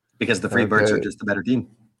 because the Freebirds are just a better team.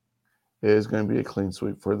 It is going to be a clean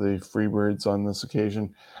sweep for the Freebirds on this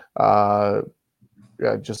occasion.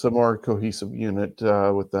 Just a more cohesive unit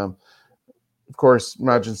with them. Of course,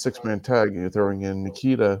 imagine 6-man tag. You're throwing in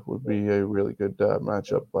Nikita would be a really good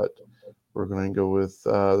matchup, but we're going to go with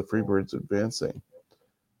the Freebirds advancing.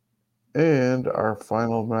 And our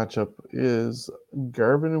final matchup is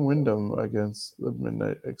Garvin and Wyndham against the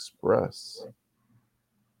Midnight Express.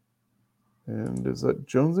 And is that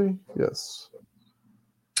Jonesy? Yes.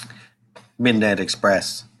 Midnight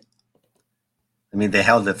Express. I mean, they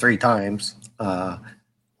held it 3 times.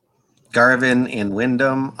 Garvin and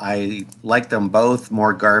Wyndham, I like them both,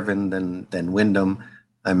 more Garvin than Wyndham.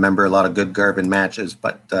 I remember a lot of good Garvin matches,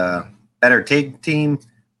 but better tag team.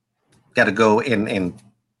 Got to go in and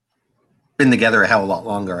been together a hell of a lot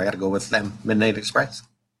longer. I got to go with them, Midnight Express.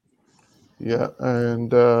 Yeah,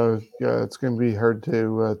 and it's going to be hard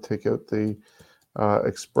to take out the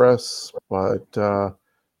Express, but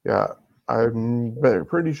I'm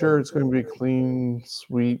pretty sure it's going to be a clean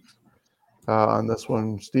sweep on this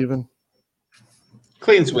one, Steven.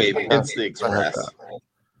 Clean sweep. It's the Express.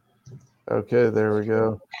 Okay, there we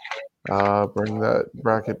go. Bring that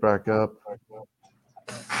bracket back up.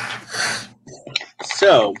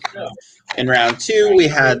 So, in round 2, we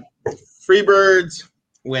had Freebirds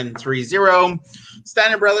win 3-0.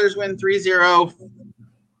 Steiner Brothers win 3-0.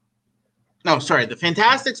 No, sorry. The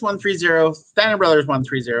Fantastics won 3-0. Steiner Brothers won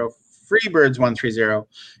 3-0. Freebirds won 3-0.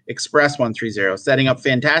 Express won 3-0. Setting up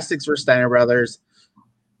Fantastics versus Steiner Brothers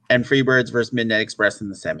and Freebirds versus Midnight Express in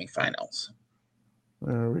the semifinals.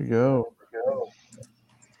 There we go.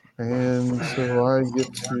 And so I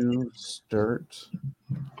get to start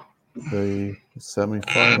the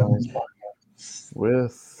semifinals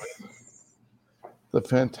with the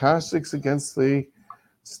Fantastics against the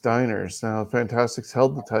Steiners. Now, Fantastics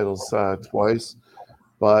held the titles twice,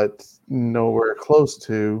 but nowhere close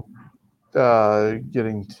to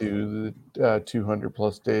getting to the 200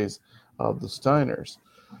 plus days of the Steiners.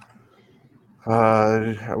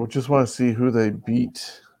 I would just want to see who they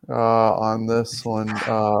beat on this one.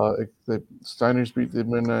 The Steiners beat the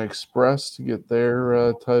Midnight Express to get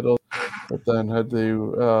their title, but then had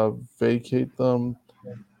to vacate them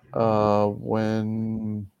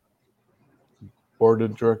when board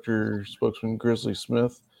of director spokesman Grizzly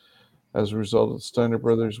Smith, as a result of Steiner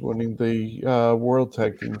Brothers winning the World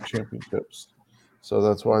Tag Team Championships. So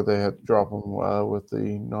that's why they had to drop them with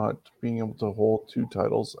the not being able to hold 2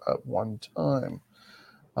 titles at one time.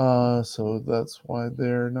 So that's why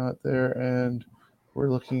they're not there. And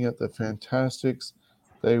we're looking at the Fantastics.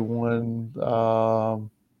 They won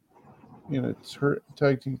in a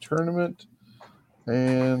tag team tournament,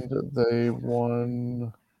 and they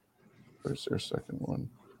won. Where's their second one?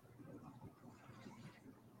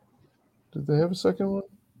 Did they have a second one?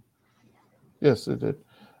 Yes, they did.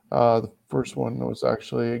 The first one was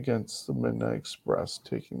actually against the Midnight Express,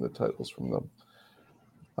 taking the titles from them.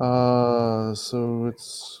 So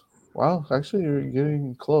it's actually you're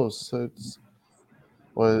getting close. It's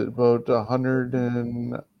about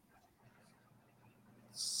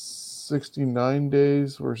 169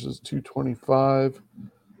 days versus 225,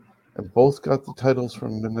 and both got the titles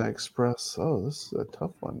from Midnight Express. Oh, this is a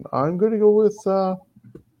tough one. I'm going to go with the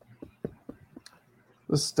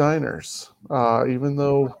Steiners, even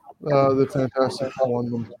though the Fantastics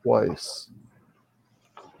won them twice.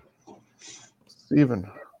 Steven.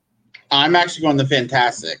 I'm actually going the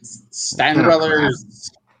Fantastics. Steiner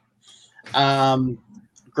Brothers,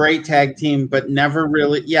 great tag team, but never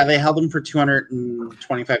really. Yeah, they held them for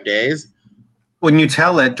 225 days. When you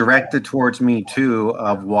tell it, direct it towards me too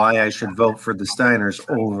of why I should vote for the Steiners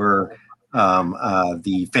over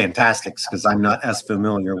the Fantastics, because I'm not as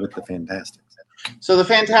familiar with the Fantastics. So the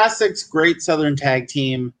Fantastics, great Southern tag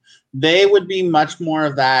team. They would be much more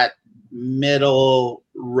of that middle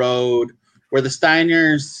road where the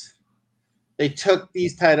Steiners, they took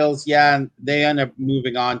these titles, and they end up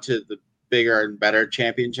moving on to the bigger and better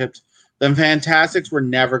championships. The Fantastics were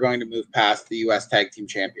never going to move past the U.S. Tag Team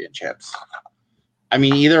Championships. I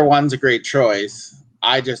mean, either one's a great choice.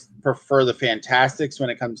 I just prefer the Fantastics when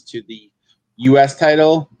it comes to the U.S.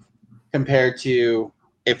 title compared to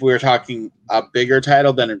if we were talking a bigger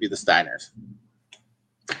title, then it'd be the Steiners.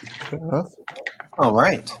 All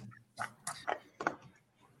right.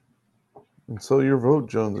 And so your vote,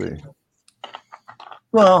 Jonesy.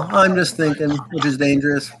 Well, I'm just thinking, which is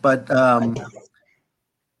dangerous, but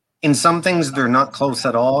in some things they're not close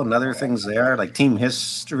at all, and other things they are. Like team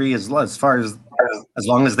history, as long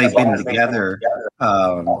as they've been together,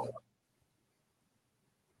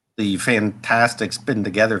 the Fantastics been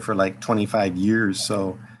together for like 25 years.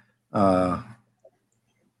 So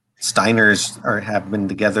Steiners have been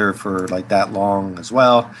together for like that long as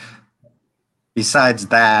well. Besides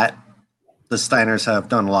that, the Steiners have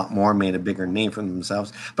done a lot more, made a bigger name for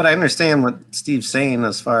themselves. But I understand what Steve's saying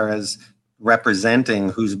as far as representing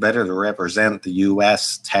who's better to represent the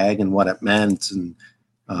U.S. tag and what it meant, and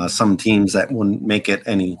some teams that wouldn't make it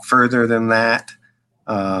any further than that.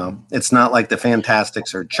 It's not like the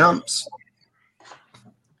Fantastics are chumps.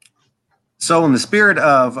 So in the spirit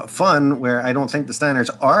of fun, where I don't think the Steiners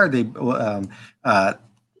are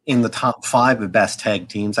in the top 5 of best tag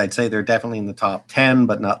teams, I'd say they're definitely in the top 10,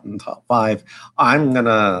 but not in the top 5. I'm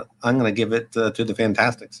gonna give it to the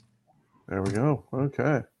Fantastics. There we go.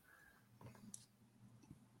 Okay.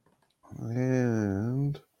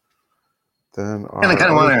 And then I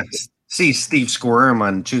kind of want to see Steve squirm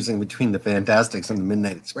on choosing between the Fantastics and the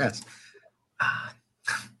Midnight Express.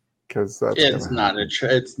 Because it's not going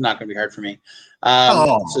to be hard for me.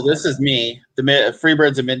 So this is me. The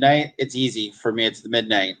Freebirds of Midnight. It's easy for me. It's the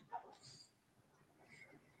Midnight.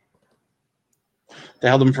 They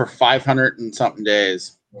held them for 500 and something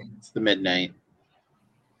days. It's the Midnight.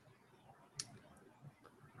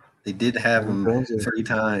 They did have them 3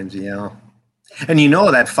 times, yeah. And you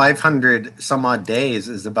know that 500 some odd days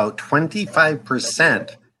is about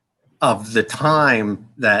 25% of the time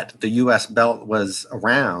that the U.S. belt was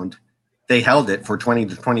around. They held it for 20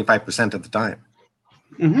 to 25% of the time.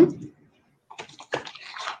 Mm-hmm.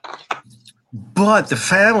 But the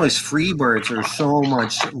Fabulous Freebirds are so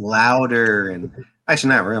much louder, and actually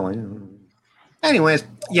not really. Anyways,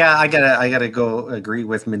 yeah, I gotta go agree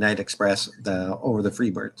with Midnight Express over the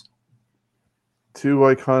Freebirds. 2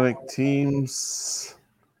 iconic teams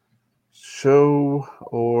show,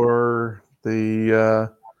 or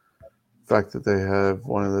the fact that they have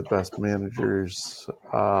one of the best managers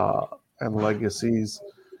and legacies.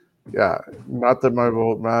 Yeah, not that my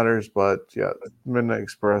vote matters, but yeah, Midnight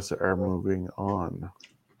Express are moving on,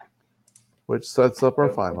 which sets up our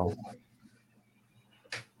final.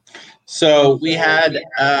 So we had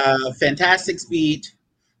Fantastics beat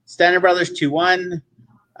Steiner Brothers 2-1.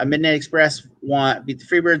 Midnight Express beat the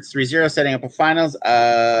Freebirds 3-0, setting up a finals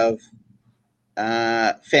of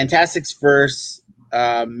Fantastics versus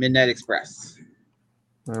Midnight Express.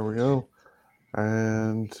 There we go.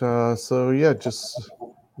 And so, yeah, just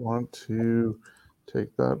want to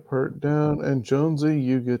take that part down. And Jonesy,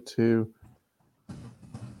 you get to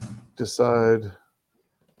decide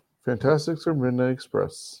Fantastics or Midnight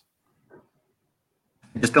Express.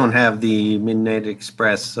 I just don't have the Midnight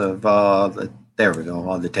Express of there we go,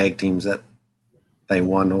 all the tag teams that they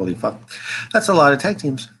won. Holy fuck. That's a lot of tag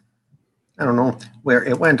teams. I don't know where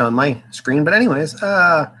it went on my screen, but anyways,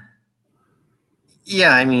 yeah,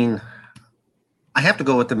 I mean, I have to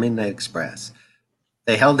go with the Midnight Express.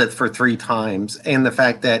 They held it for 3 times, and the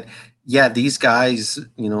fact that, yeah, these guys,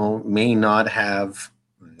 may not have.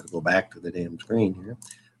 I got to go back to the damn screen here.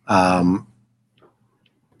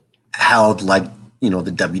 Held like the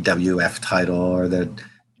WWF title or the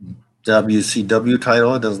WCW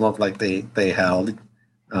title. It doesn't look like they held,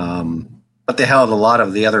 but they held a lot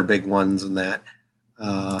of the other big ones and that.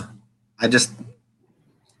 The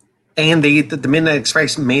Midnight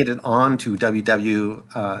Express made it on to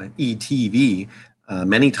WWE TV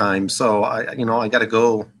many times, so I got to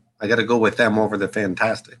go with them over the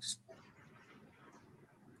Fantastics.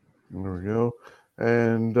 There we go.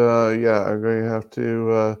 And yeah, I'm going to have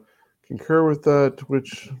to concur with that,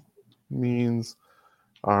 which means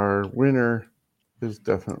our winner is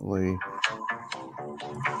definitely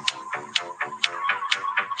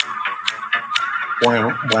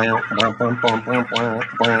that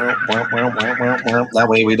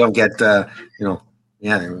way we don't get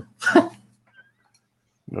yeah.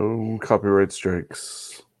 No copyright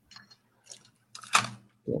strikes.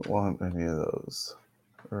 Don't want any of those.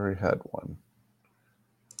 Already had one.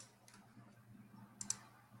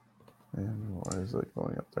 And why is it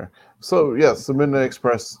going up there? So, yes, the Midnight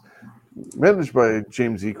Express, managed by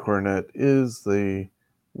James E. Cornette, is the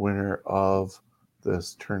winner of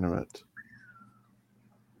this tournament.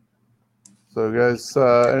 So, guys,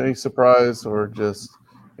 any surprise or just,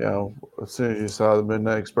 as soon as you saw the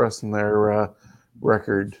Midnight Express in their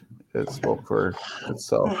record, it spoke for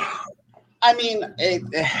itself? I mean,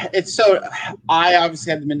 it's so. I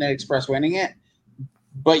obviously had the Midnight Express winning it,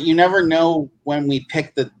 but you never know when we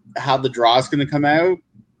pick how the draw is going to come out.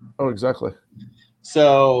 Oh, exactly.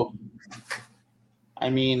 So, I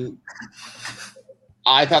mean,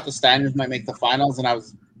 I thought the Steiners might make the finals, and that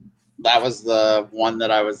was the one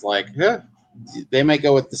that I was like, they might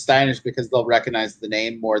go with the Steiners because they'll recognize the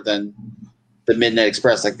name more than the Midnight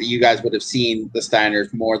Express. Like you guys would have seen the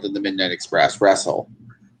Steiners more than the Midnight Express wrestle.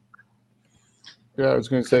 Yeah, I was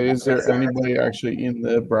going to say, is there anybody actually in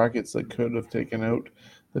the brackets that could have taken out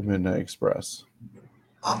the Midnight Express?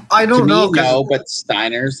 I To don't know, me, no, but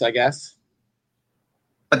Steiner's, I guess.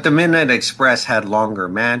 but the Midnight Express had longer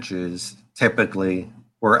matches. Typically,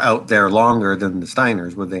 were out there longer than the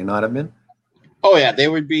Steiners, would they not have been? Oh yeah, they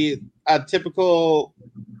would be a typical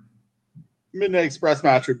Midnight Express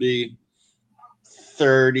match would be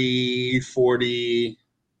 30, 40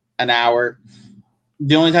 an hour.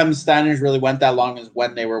 The only time the Steiners really went that long is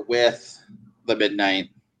when they were with the Midnight.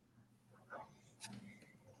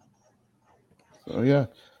 So yeah,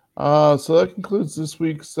 so that concludes this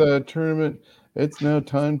week's tournament. It's now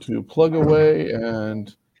time to plug away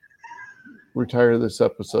and retire this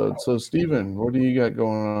episode. So Steven, what do you got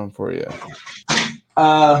going on for you?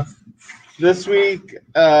 This week,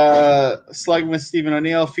 Slugging with Stephen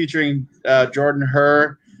O'Neill featuring Jordan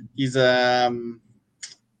Herr. He's a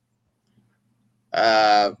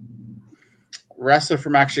wrestler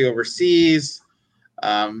from actually overseas.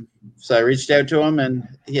 So I reached out to him, and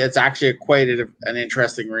it's actually quite an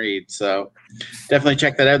interesting read. So definitely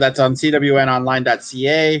check that out. That's on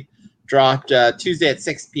cwnonline.ca. Dropped Tuesday at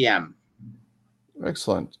 6 p.m.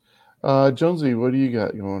 Excellent. Jonesy, what do you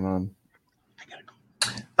got going on?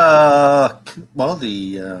 Well,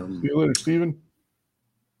 See you later, Steven.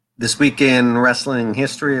 this week in wrestling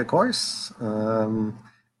history, of course. And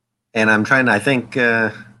I'm trying to, I think, we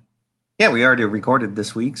already recorded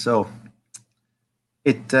this week, so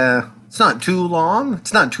it's not too long.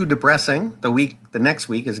 It's not too depressing. The next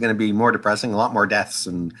week is going to be more depressing, a lot more deaths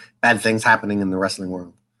and bad things happening in the wrestling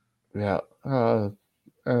world. Yeah. A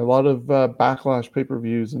lot of backlash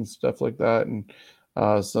pay-per-views and stuff like that, and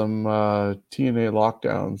some TNA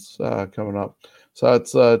lockdowns coming up. So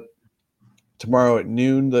that's tomorrow at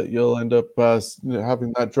noon that you'll end up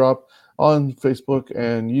having that drop on Facebook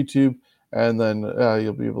and YouTube, and then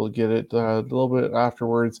you'll be able to get it a little bit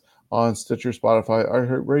afterwards on Stitcher, Spotify,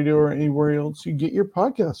 iHeartRadio, or anywhere else you get your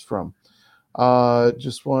podcast from.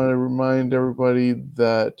 Just want to remind everybody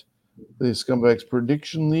that the Scumbags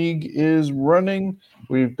Prediction League is running.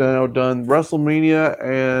 We've now done WrestleMania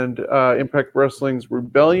and Impact Wrestling's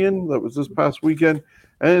Rebellion. That was this past weekend,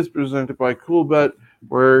 and it's presented by CoolBet,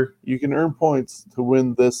 where you can earn points to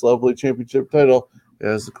win this lovely championship title. It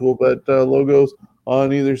has the CoolBet logos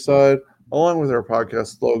on either side, along with our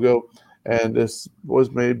podcast logo, and this was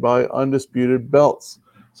made by Undisputed Belts.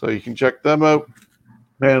 So you can check them out.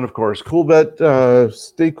 And, of course, CoolBet,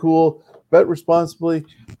 stay cool, bet responsibly.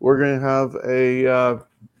 We're going to have a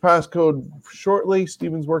passcode shortly.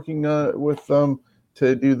 Steven's working with them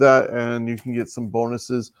to do that, and you can get some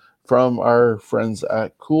bonuses from our friends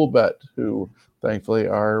at CoolBet, who thankfully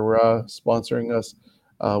are sponsoring us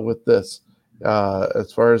with this.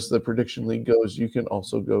 As far as the Prediction League goes, you can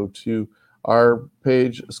also go to our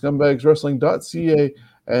page, scumbagswrestling.ca,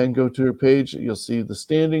 and go to our page. You'll see the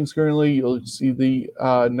standings currently. You'll see the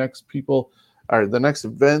next people, or the next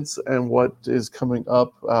events, and what is coming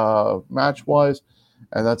up match-wise.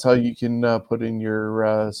 And that's how you can put in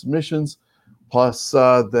your submissions. Plus,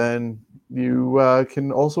 then you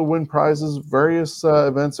can also win prizes. Various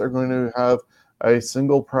events are going to have a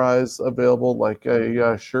single prize available, like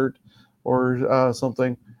a shirt or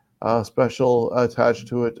something special attached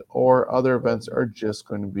to it, or other events are just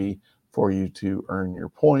going to be for you to earn your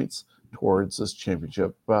points towards this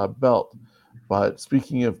championship belt. But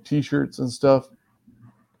speaking of t-shirts and stuff,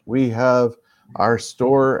 we have our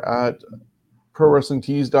store at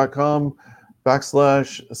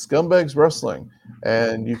prowrestlingtees.com/scumbags wrestling,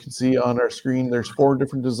 and you can see on our screen there's 4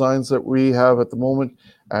 different designs that we have at the moment,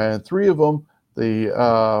 and 3 of them,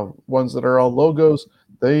 the ones that are all logos,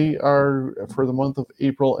 they are for the month of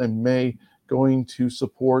April and May going to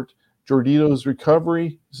support Jordito's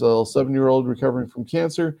recovery. He's a 7-year-old recovering from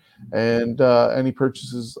cancer, and any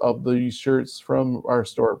purchases of these shirts from our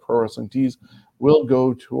store at Pro Wrestling Tees will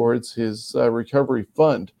go towards his recovery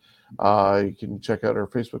fund. You can check out our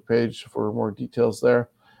Facebook page for more details there.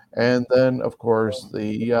 And then, of course,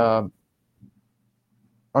 the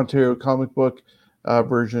Ontario comic book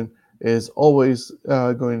version is always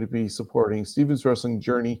going to be supporting Steven's wrestling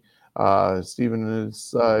journey. Steven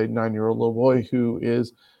is a 9-year-old little boy who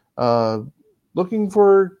is looking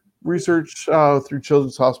for research through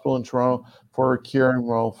Children's Hospital in Toronto for Chiari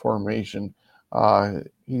malformation.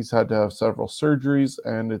 He's had to have several surgeries,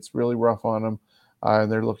 and it's really rough on him.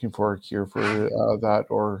 And they're looking for a cure for that,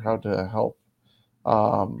 or how to help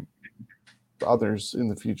others in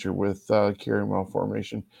the future with Chiari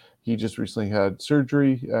malformation. He just recently had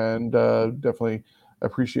surgery, and definitely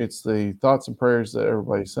appreciates the thoughts and prayers that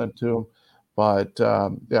everybody sent to him. But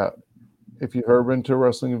if you've ever been to a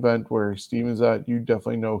wrestling event where Steven's at, you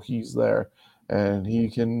definitely know he's there. and he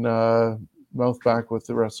can mouth back with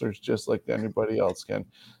the wrestlers just like anybody else can.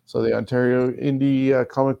 So the Ontario Indie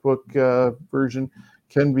comic book version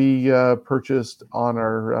can be purchased on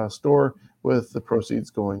our store, with the proceeds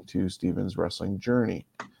going to Steven's Wrestling Journey.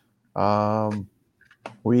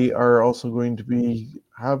 We are also going to be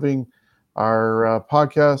having our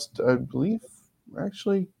podcast, I believe,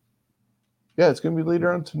 actually, yeah, it's going to be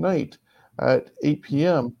later on tonight at 8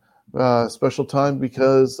 p.m. Special time,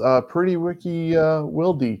 because Pretty Ricky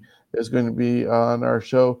Wilde is going to be on our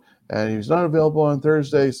show, and he's not available on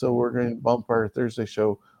Thursday, so we're going to bump our Thursday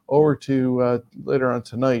show over to later on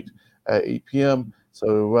tonight at 8 p.m.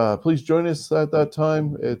 So please join us at that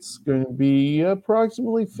time. It's going to be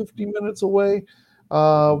approximately 50 minutes away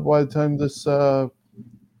by the time this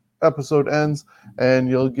episode ends, and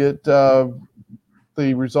you'll get the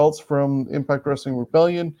results from Impact Wrestling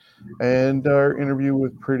Rebellion and our interview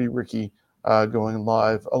with Pretty Ricky going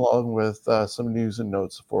live, along with some news and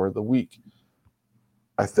notes for the week.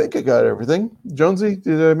 I think I got everything. Jonesy,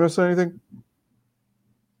 did I miss anything?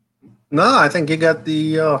 No, I think you got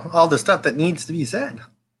the all the stuff that needs to be said.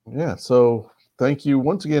 Yeah, so thank you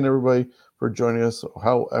once again, everybody, for joining us,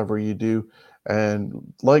 however you do,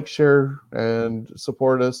 and like, share, and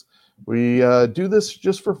support us. We do this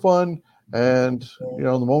just for fun, and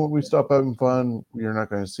the moment we stop having fun, you're not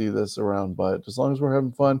going to see this around. But as long as we're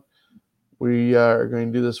having fun, we are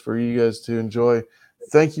going to do this for you guys to enjoy.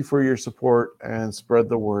 Thank you for your support, and spread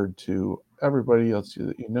the word to everybody else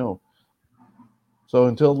that you know. So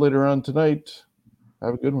until later on tonight,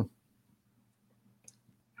 have a good one.